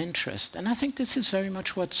our own interest. And I think this is very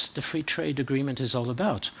much what the free trade agreement is all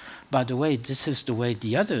about. By the way, this is the way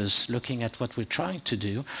the others, looking at what we're trying to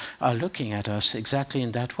do, are looking at us exactly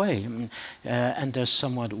in that way. And they're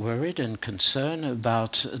somewhat worried and concerned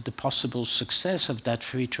about the possible success of that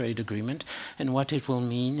free trade agreement and what it will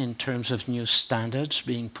mean in terms of new standards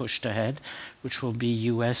being pushed ahead, which will be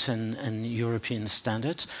US and European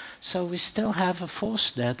standards. So we still have a force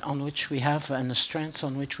that on which we have, and a strength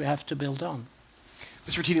on which we have to build on.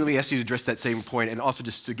 Mr. Rattini, let me ask you to address that same point, and also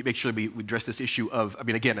just to make sure we address this issue of, I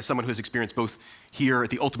mean, again, as someone who has experienced both here at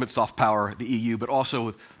the ultimate soft power, the EU, but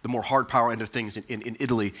also the more hard power end of things in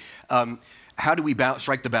Italy, how do we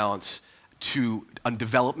strike the balance on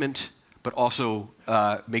development, but also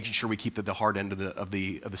making sure we keep the hard end of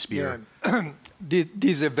the spear? Yeah. This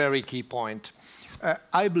is a very key point.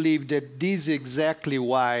 I believe that this is exactly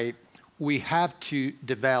why we have to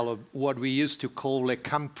develop what we used to call a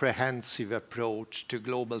comprehensive approach to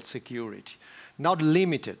global security, not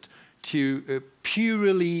limited to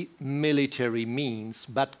purely military means,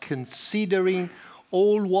 but considering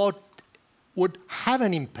all what would have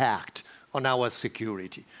an impact on our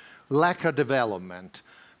security: lack of development,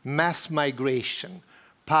 mass migration,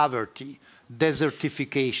 poverty,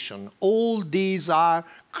 desertification. All these are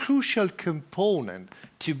crucial components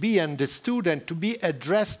to be understood and to be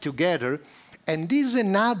addressed together. And this is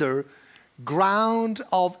another ground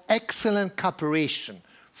of excellent cooperation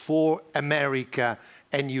for America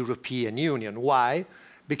and European Union. Why?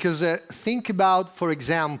 Because think about, for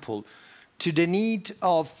example, to the need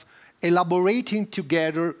of elaborating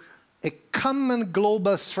together a common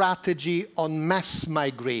global strategy on mass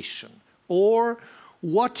migration, or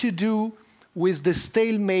what to do with the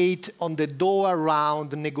stalemate on the Doha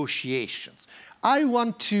round negotiations. I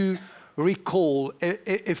want to recall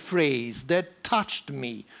a phrase that touched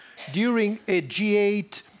me during a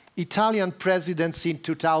G8 Italian presidency in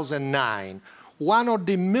 2009. One of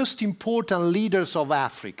the most important leaders of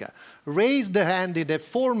Africa raised the hand in a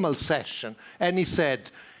formal session and he said,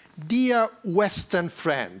 "Dear Western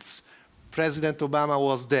friends," President Obama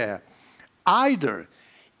was there, "either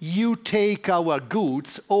you take our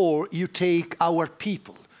goods or you take our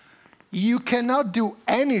people. You cannot do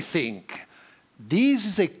anything." This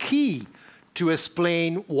is a key to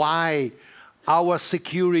explain why our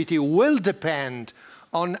security will depend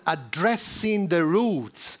on addressing the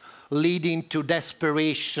roots leading to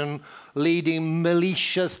desperation, leading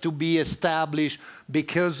militias to be established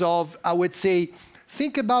because of, I would say,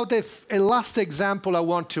 think about a last example I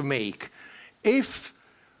want to make. If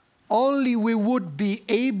only we would be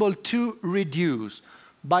able to reduce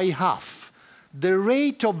by half the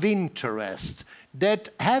rate of interest that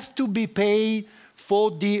has to be paid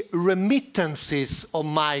for the remittances of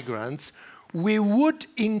migrants, we would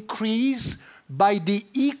increase by the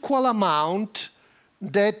equal amount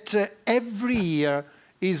that every year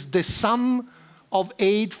is the sum of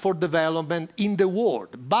aid for development in the world,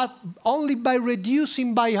 but only by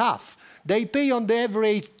reducing by half. They pay on the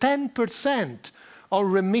average 10%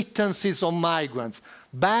 on remittances of migrants,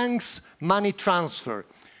 banks, money transfer.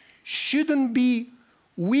 Shouldn't be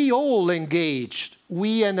we all engaged,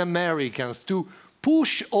 we and Americans, to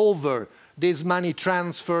push over this money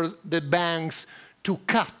transfer, the banks, to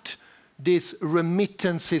cut this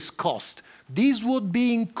remittances cost? This would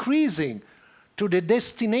be increasing to the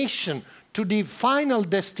destination, to the final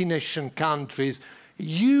destination countries,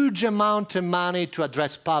 huge amount of money to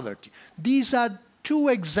address poverty. These are two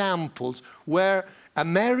examples where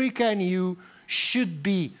America and you should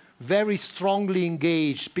be very strongly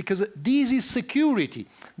engaged, because this is security.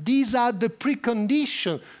 These are the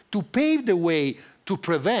preconditions to pave the way to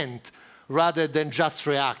prevent, rather than just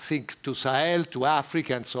reacting to Sahel, to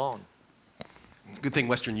Africa, and so on. It's a good thing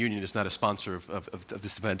Western Union is not a sponsor of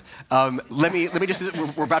this event. Let me just,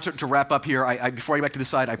 we're about to wrap up here. Before I get back to the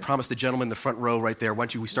side, I promised the gentleman in the front row right there. Why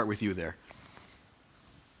don't we start with you there?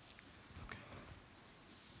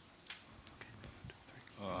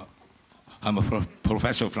 I'm a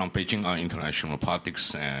professor from Beijing on international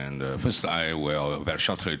politics, and first I will very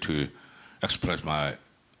shortly to express my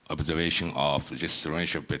observation of this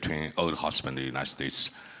relationship between old husband in the United States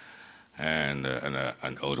and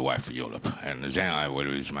an old wife in Europe. And then I will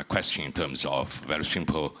raise my question in terms of very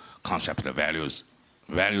simple concept of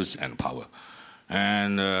values and power.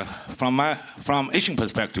 And from Asian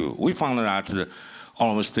perspective, we found that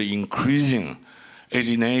almost the increasing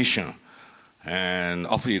alienation and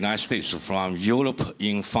of the United States from Europe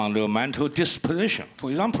in fundamental disposition,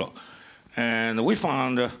 for example. And we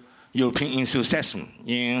found European enthusiasm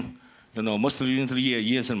in, most recently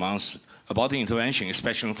years and months about the intervention,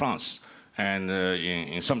 especially in France and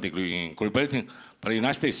in some degree in Great Britain. But the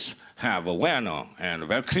United States have a well-known and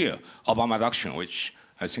very clear Obama doctrine, which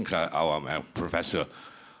I think our professor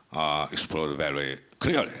explored very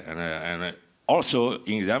clearly. And also,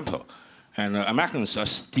 in example, and Americans are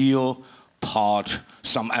still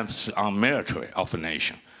some emphasis on military of a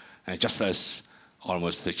nation, and just as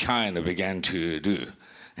almost China began to do.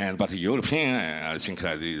 But the European, I think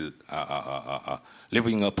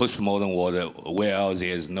living in a postmodern world where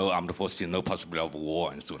there is no armed forces, no possibility of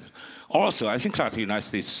war, and so on. Also, I think that the United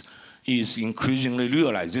States is increasingly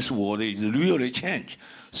realized this world is really changed.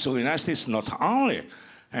 So the United States not only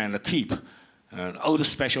and keep old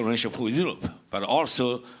special relationship with Europe, but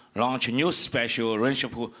also launch new special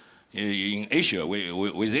relationship in Asia,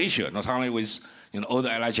 with Asia, not only with old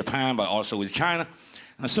ally Japan, but also with China.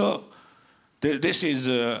 And so this is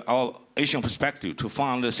our Asian perspective to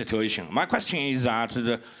find the situation. My question is that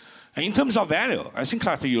in terms of value, I think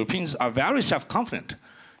that the Europeans are very self-confident.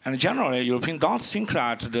 And generally, Europeans don't think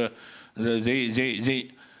that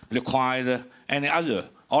they require any other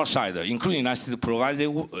outsider, including the United States, to provide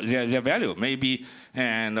their value. Maybe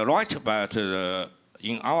and right, but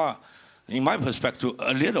in my perspective,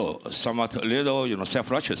 somewhat a little,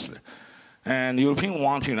 self-righteously. And Europeans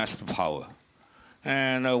want United States power.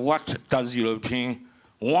 And what does European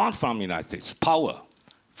want from the United States? Power,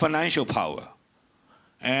 financial power,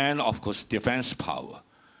 and of course defense power.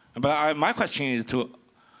 But my question is to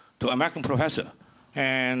American professor,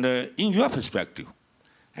 and in your perspective,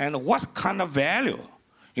 and what kind of value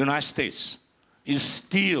United States is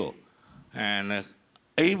still and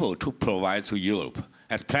able to provide to Europe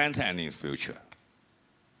at present and in the future?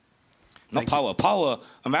 Not power. Power,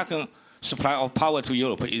 American supply of power to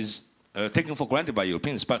Europe is taken for granted by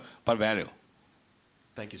Europeans, but value.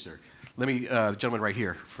 Thank you, sir. Let me, the gentleman right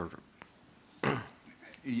here.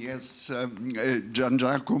 Yes, Gian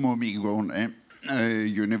Giacomo Migone,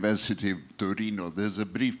 University of Torino. There's a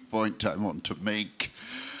brief point I want to make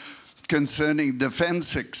concerning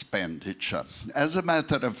defense expenditure. As a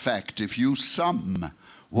matter of fact, if you sum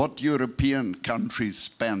what European countries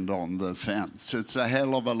spend on defense, it's a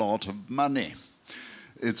hell of a lot of money.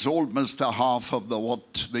 It's almost a half of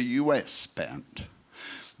what the US spend.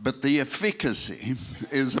 But the efficacy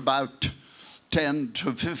is about 10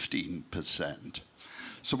 to 15%.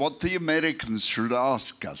 So what the Americans should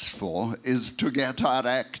ask us for is to get our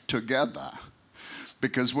act together,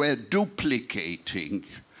 because we're duplicating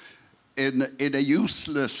in a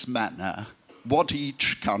useless manner what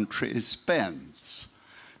each country spends.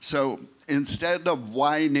 So instead of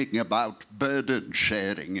whining about burden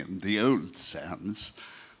sharing in the old sense,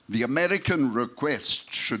 the American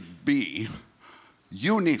request should be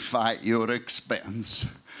unify your expense,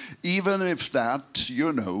 even if that,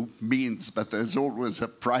 means, but there's always a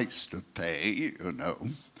price to pay,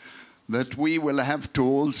 that we will have to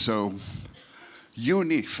also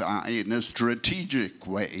unify in a strategic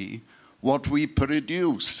way what we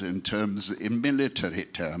produce in military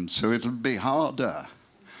terms. So it'll be harder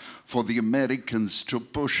for the Americans to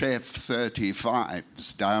push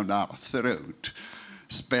F-35s down our throat,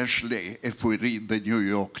 especially if we read the New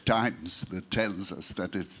York Times that tells us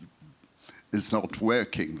that it's not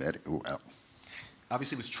working very well.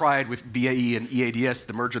 Obviously, it was tried with BAE and EADS,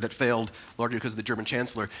 the merger that failed largely because of the German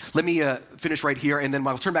chancellor. Let me finish right here, and then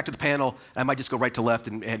I'll turn back to the panel. I might just go right to left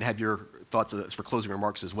and have your thoughts for closing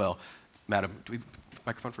remarks as well. Madam, do we have a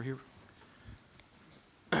microphone for here?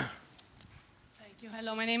 Thank you.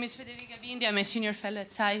 Hello, my name is Federica Bindi. I'm a senior fellow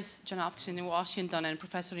at SAIS, Johns Hopkins in Washington, and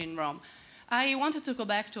professor in Rome. I wanted to go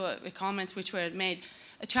back to a comment which were made.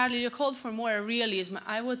 Charlie, you called for more realism.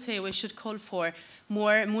 I would say we should call for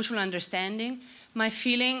more mutual understanding. My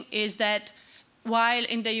feeling is that while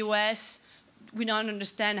in the US we don't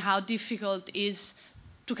understand how difficult it is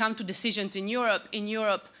to come to decisions in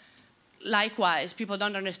Europe, likewise, people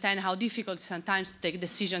don't understand how difficult it is sometimes to take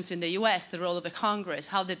decisions in the US, the role of the Congress,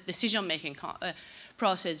 how the decision-making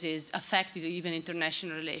process is affected even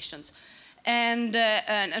international relations. And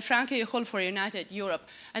frankly, you call for a united Europe.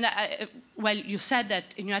 And well, you said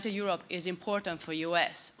that a united Europe is important for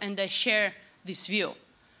US, and I share this view,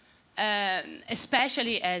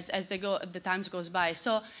 especially as the times goes by.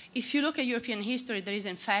 So if you look at European history, there is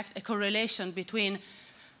in fact a correlation between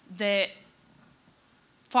the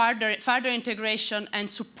further integration and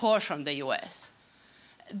support from the US.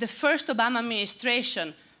 The first Obama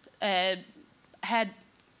administration had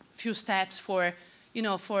few steps for,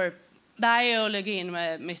 for dialoguing,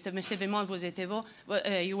 Mr. Vimont,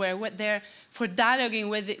 you were there, for dialoguing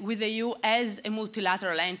with the EU as a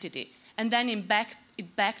multilateral entity. And then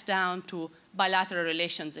it backed down to bilateral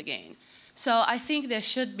relations again. So I think there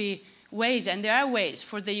should be ways, and there are ways,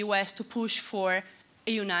 for the US to push for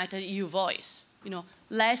a united EU voice.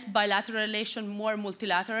 Less bilateral relation, more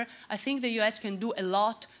multilateral. I think the US can do a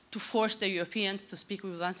lot to force the Europeans to speak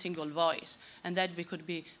with one single voice. And that could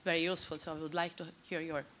be very useful. So I would like to hear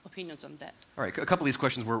your opinions on that. All right, a couple of these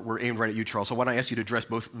questions were aimed right at you, Charles. So why don't I ask you to address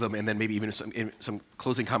both of them, and then maybe even some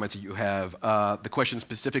closing comments that you have. The question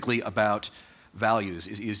specifically about values.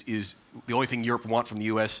 Is the only thing Europe wants from the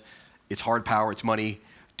US, it's hard power, it's money.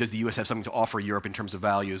 Does the US have something to offer Europe in terms of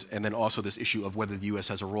values? And then also this issue of whether the US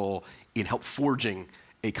has a role in help forging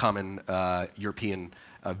a common European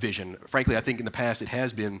vision. Frankly, I think in the past it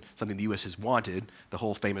has been something the U.S. has wanted, the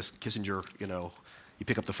whole famous Kissinger, you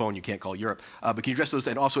pick up the phone, you can't call Europe. But can you address those?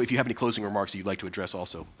 And also, if you have any closing remarks that you'd like to address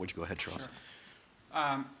also, would you go ahead, Charles?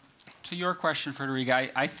 Sure. To your question,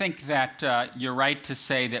 Federica, I think that you're right to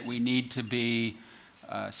say that we need to be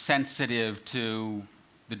sensitive to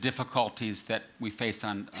the difficulties that we face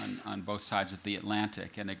on both sides of the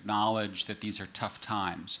Atlantic and acknowledge that these are tough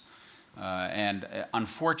times. And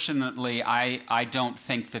unfortunately, I don't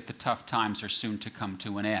think that the tough times are soon to come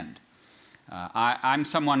to an end. I'm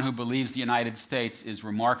someone who believes the United States is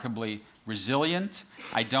remarkably resilient.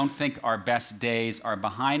 I don't think our best days are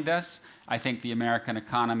behind us. I think the American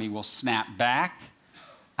economy will snap back.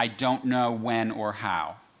 I don't know when or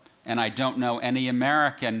how. And I don't know any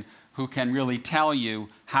American who can really tell you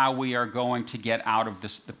how we are going to get out of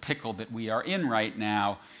the pickle that we are in right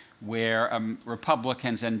now, where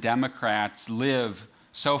Republicans and Democrats live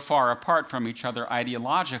so far apart from each other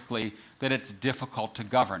ideologically that it's difficult to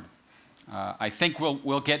govern. I think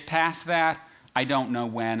we'll get past that. I don't know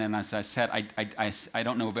when, and as I said, I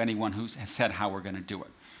don't know of anyone who has said how we're going to do it,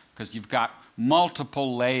 because you've got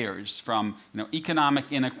multiple layers from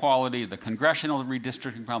economic inequality, the congressional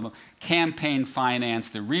redistricting problem, campaign finance,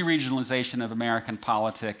 the re-regionalization of American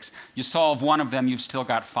politics. You solve one of them, you've still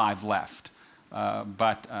got 5 left.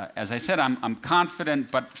 But as I said, I'm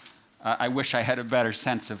confident, but I wish I had a better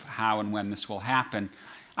sense of how and when this will happen.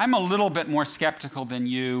 I'm a little bit more skeptical than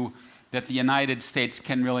you that the United States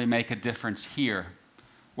can really make a difference here.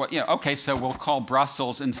 Well, okay, so we'll call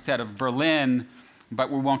Brussels instead of Berlin,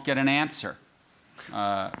 but we won't get an answer.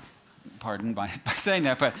 Pardon by saying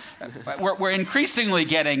that, but we're increasingly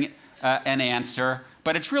getting an answer,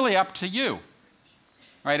 but it's really up to you,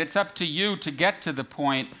 right? It's up to you to get to the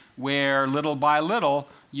point where little by little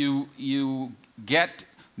you get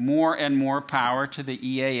more and more power to the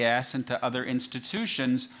EAS and to other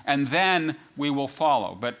institutions, and then we will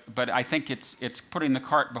follow. But I think it's putting the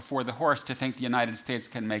cart before the horse to think the United States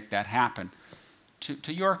can make that happen.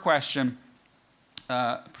 To your question,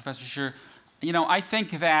 Professor Scher, I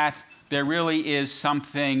think that there really is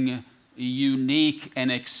something unique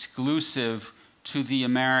and exclusive to the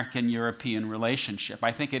American-European relationship.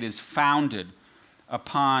 I think it is founded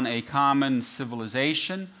upon a common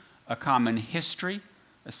civilization, a common history,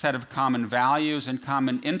 a set of common values and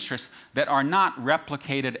common interests that are not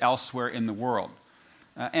replicated elsewhere in the world.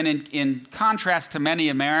 And in contrast to many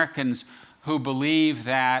Americans who believe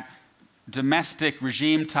that domestic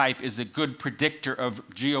regime type is a good predictor of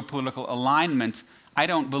geopolitical alignment, I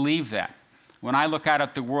don't believe that. When I look out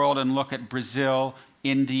at the world and look at Brazil,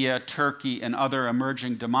 India, Turkey, and other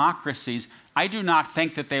emerging democracies, I do not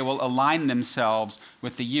think that they will align themselves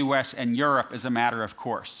with the US and Europe as a matter of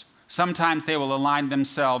course. Sometimes they will align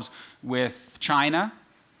themselves with China,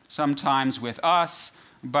 sometimes with us,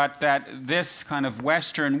 but that this kind of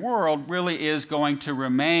Western world really is going to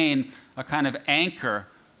remain a kind of anchor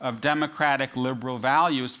of democratic liberal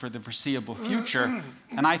values for the foreseeable future.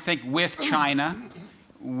 And I think with China,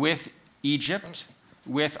 with Egypt,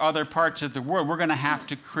 with other parts of the world, we're going to have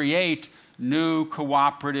to create new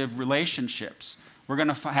cooperative relationships. We're going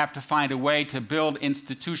to have to find a way to build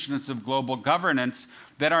institutions of global governance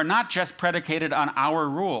that are not just predicated on our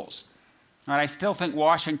rules. I still think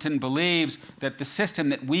Washington believes that the system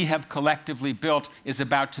that we have collectively built is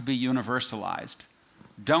about to be universalized.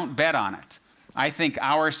 Don't bet on it. I think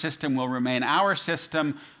our system will remain our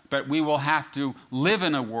system, but we will have to live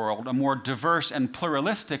in a world, a more diverse and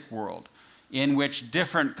pluralistic world, in which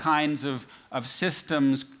different kinds of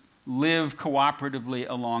systems live cooperatively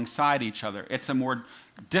alongside each other. It's a more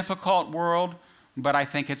difficult world, but I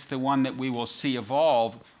think it's the one that we will see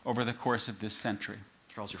evolve over the course of this century.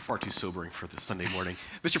 Charles, you're far too sobering for this Sunday morning.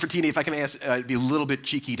 Mr. Frattini, if I can ask, be a little bit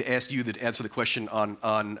cheeky to ask you to answer the question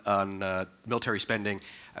on military spending,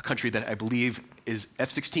 a country that I believe is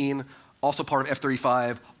F-16, also part of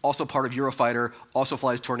F-35, also part of Eurofighter, also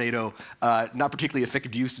flies Tornado, not particularly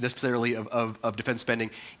effective use necessarily of defense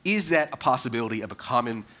spending. Is that a possibility of a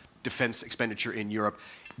common defense expenditure in Europe?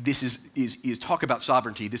 This is talk about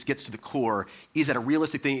sovereignty. This gets to the core. Is that a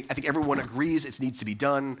realistic thing? I think everyone agrees it needs to be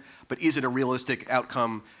done, but is it a realistic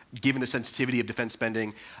outcome given the sensitivity of defense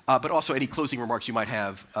spending? But also any closing remarks you might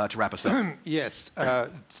have to wrap us up. Yes,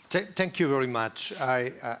 thank you very much.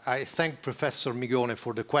 I thank Professor Migone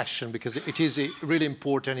for the question because it is really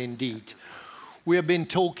important indeed. We have been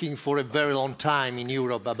talking for a very long time in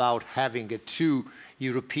Europe about having a true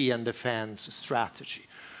European defense strategy.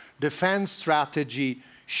 Defense strategy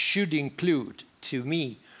should include, to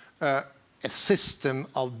me, a system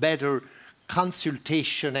of better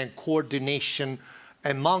consultation and coordination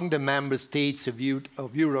among the member states of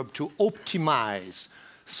Europe to optimize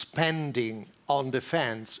spending on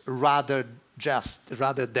defense rather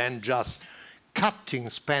than just cutting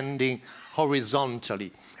spending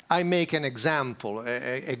horizontally. I make an example,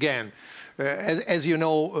 again, as you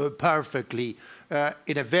know perfectly,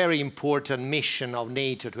 in a very important mission of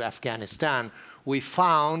NATO to Afghanistan, we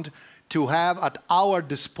found to have at our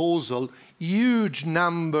disposal huge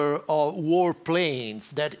number of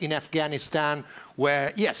warplanes that in Afghanistan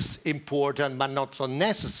were, yes, important but not so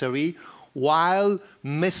necessary, while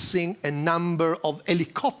missing a number of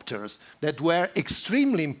helicopters that were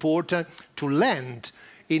extremely important to land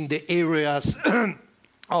in the areas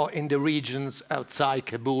or in the regions outside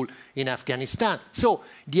Kabul in Afghanistan. So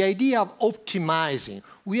the idea of optimizing,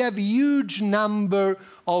 we have a huge number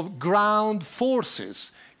of ground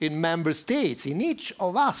forces in member states, in each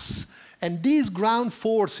of us. And these ground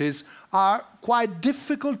forces are quite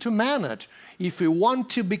difficult to manage. If we want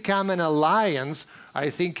to become an alliance, I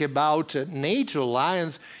think about a NATO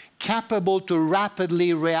alliance, capable to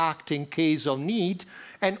rapidly react in case of need,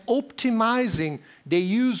 and optimizing the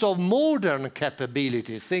use of modern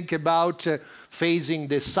capabilities. Think about facing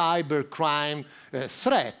the cybercrime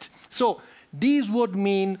threat. So this would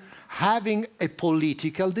mean having a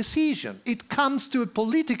political decision. It comes to a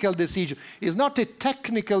political decision. It's not a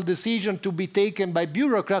technical decision to be taken by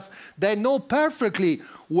bureaucrats. They know perfectly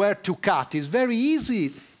where to cut. It's very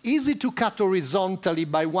easy to cut horizontally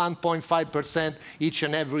by 1.5% each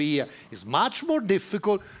and every year. It's much more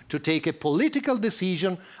difficult to take a political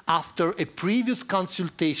decision after a previous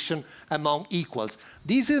consultation among equals.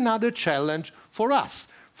 This is another challenge for us,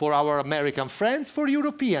 for our American friends, for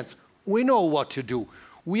Europeans. We know what to do.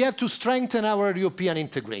 We have to strengthen our European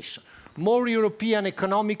integration. More European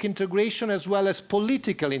economic integration as well as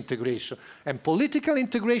political integration. And political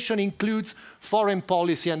integration includes foreign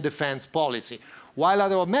policy and defense policy. While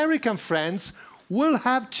our American friends will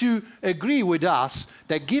have to agree with us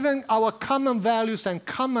that given our common values and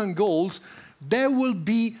common goals, there will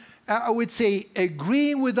be, I would say,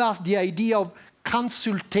 agreeing with us the idea of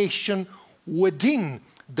consultation within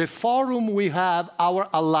the forum we have, our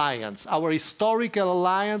alliance, our historical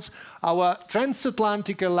alliance, our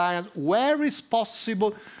transatlantic alliance, where it's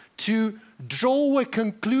possible to draw a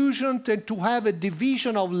conclusion and to have a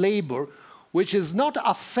division of labor which is not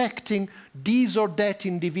affecting these or that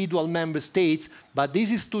individual member states, but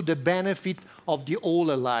this is to the benefit of the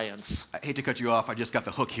whole alliance. I hate to cut you off, I just got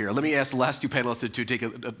the hook here. Let me ask the last two panelists to take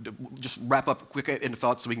just wrap up quick in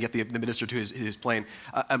thoughts so we can get the minister to his plane.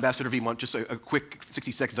 Ambassador Vimont, just a quick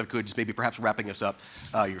 60 seconds if I could, just maybe perhaps wrapping us up,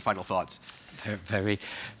 your final thoughts. Very,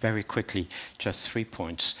 very quickly, just 3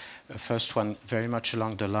 points. First one, very much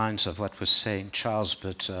along the lines of what was saying Charles,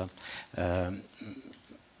 but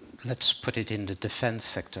let's put it in the defense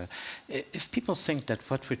sector. If people think that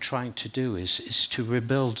what we're trying to do is to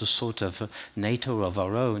rebuild a sort of NATO of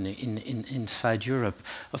our own inside Europe,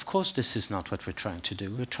 of course this is not what we're trying to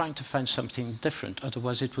do. We're trying to find something different.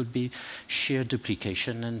 Otherwise it would be sheer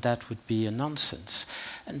duplication, and that would be a nonsense.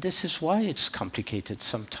 And this is why it's complicated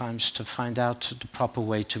sometimes to find out the proper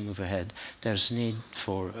way to move ahead. There's need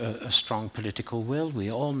for a strong political will.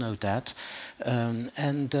 We all know that. But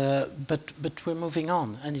we're moving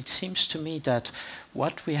on. And it seems to me that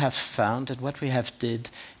what we have found and what we have did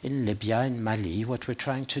in Libya, in Mali, what we're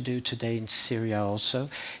trying to do today in Syria also,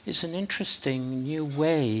 is an interesting new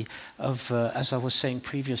way of, as I was saying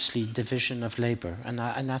previously, division of labor. And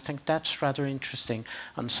I think that's rather interesting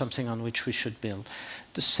and something on which we should build.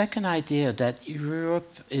 The second idea that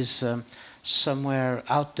Europe is somewhere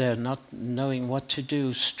out there not knowing what to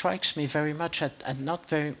do strikes me very much at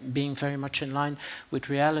not being very much in line with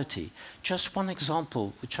reality. Just one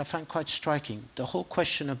example, which I find quite striking, the whole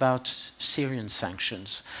question about Syrian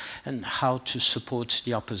sanctions and how to support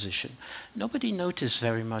the opposition. Nobody noticed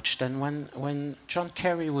very much then when John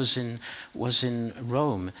Kerry was in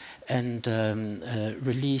Rome and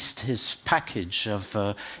released his package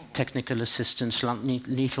of technical assistance,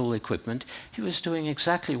 lethal equipment, he was doing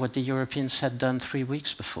exactly what the Europeans had done 3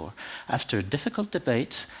 weeks before. After difficult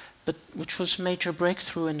debates, but which was a major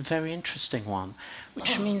breakthrough and a very interesting one,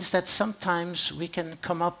 which means that sometimes we can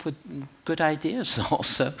come up with good ideas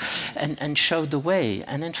also and show the way.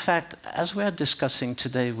 And in fact, as we're discussing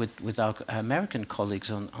today with our American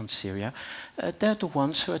colleagues on Syria, they're the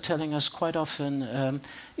ones who are telling us quite often,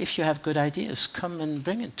 if you have good ideas, come and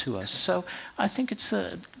bring it to us. So I think it's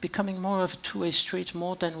becoming more of a two-way street,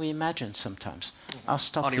 more than we imagine sometimes. I'll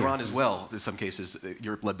stop on here. Iran as well. In some cases,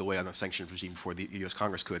 Europe led the way on the sanctions regime before the U.S.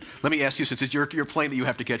 Congress could. Let me ask you, since it's your plane that you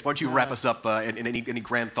have to catch, why don't you wrap us up and any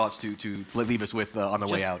grand thoughts to leave us with on the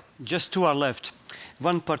way out? Just two are left.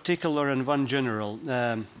 One particular and one general.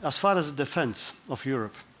 As far as the defense of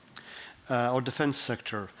Europe, or defense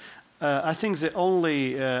sector, I think the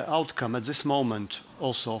only outcome at this moment,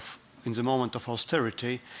 also in the moment of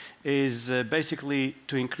austerity, is basically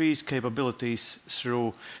to increase capabilities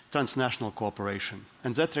through transnational cooperation.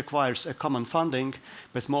 And that requires a common funding,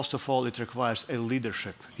 but most of all, it requires a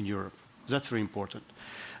leadership in Europe. That's very important.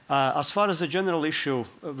 As far as the general issue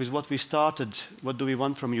with what we started, what do we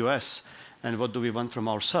want from US and what do we want from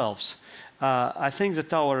ourselves, I think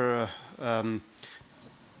that our,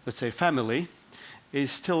 let's say, family is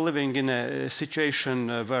still living in a situation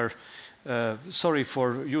where, sorry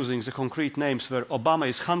for using the concrete names, where Obama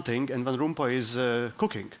is hunting and Van Rompuy is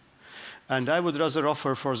cooking. And I would rather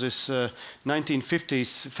offer for this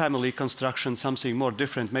 1950s family construction something more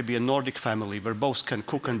different, maybe a Nordic family where both can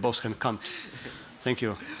cook and both can hunt. Thank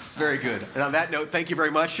you. Very good. And on that note, thank you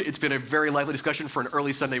very much. It's been a very lively discussion for an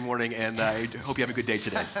early Sunday morning, and I hope you have a good day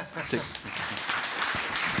today.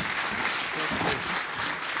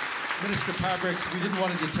 Minister Pabriks, we didn't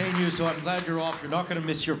want to detain you, so I'm glad you're off. You're not going to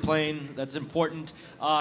miss your plane. That's important.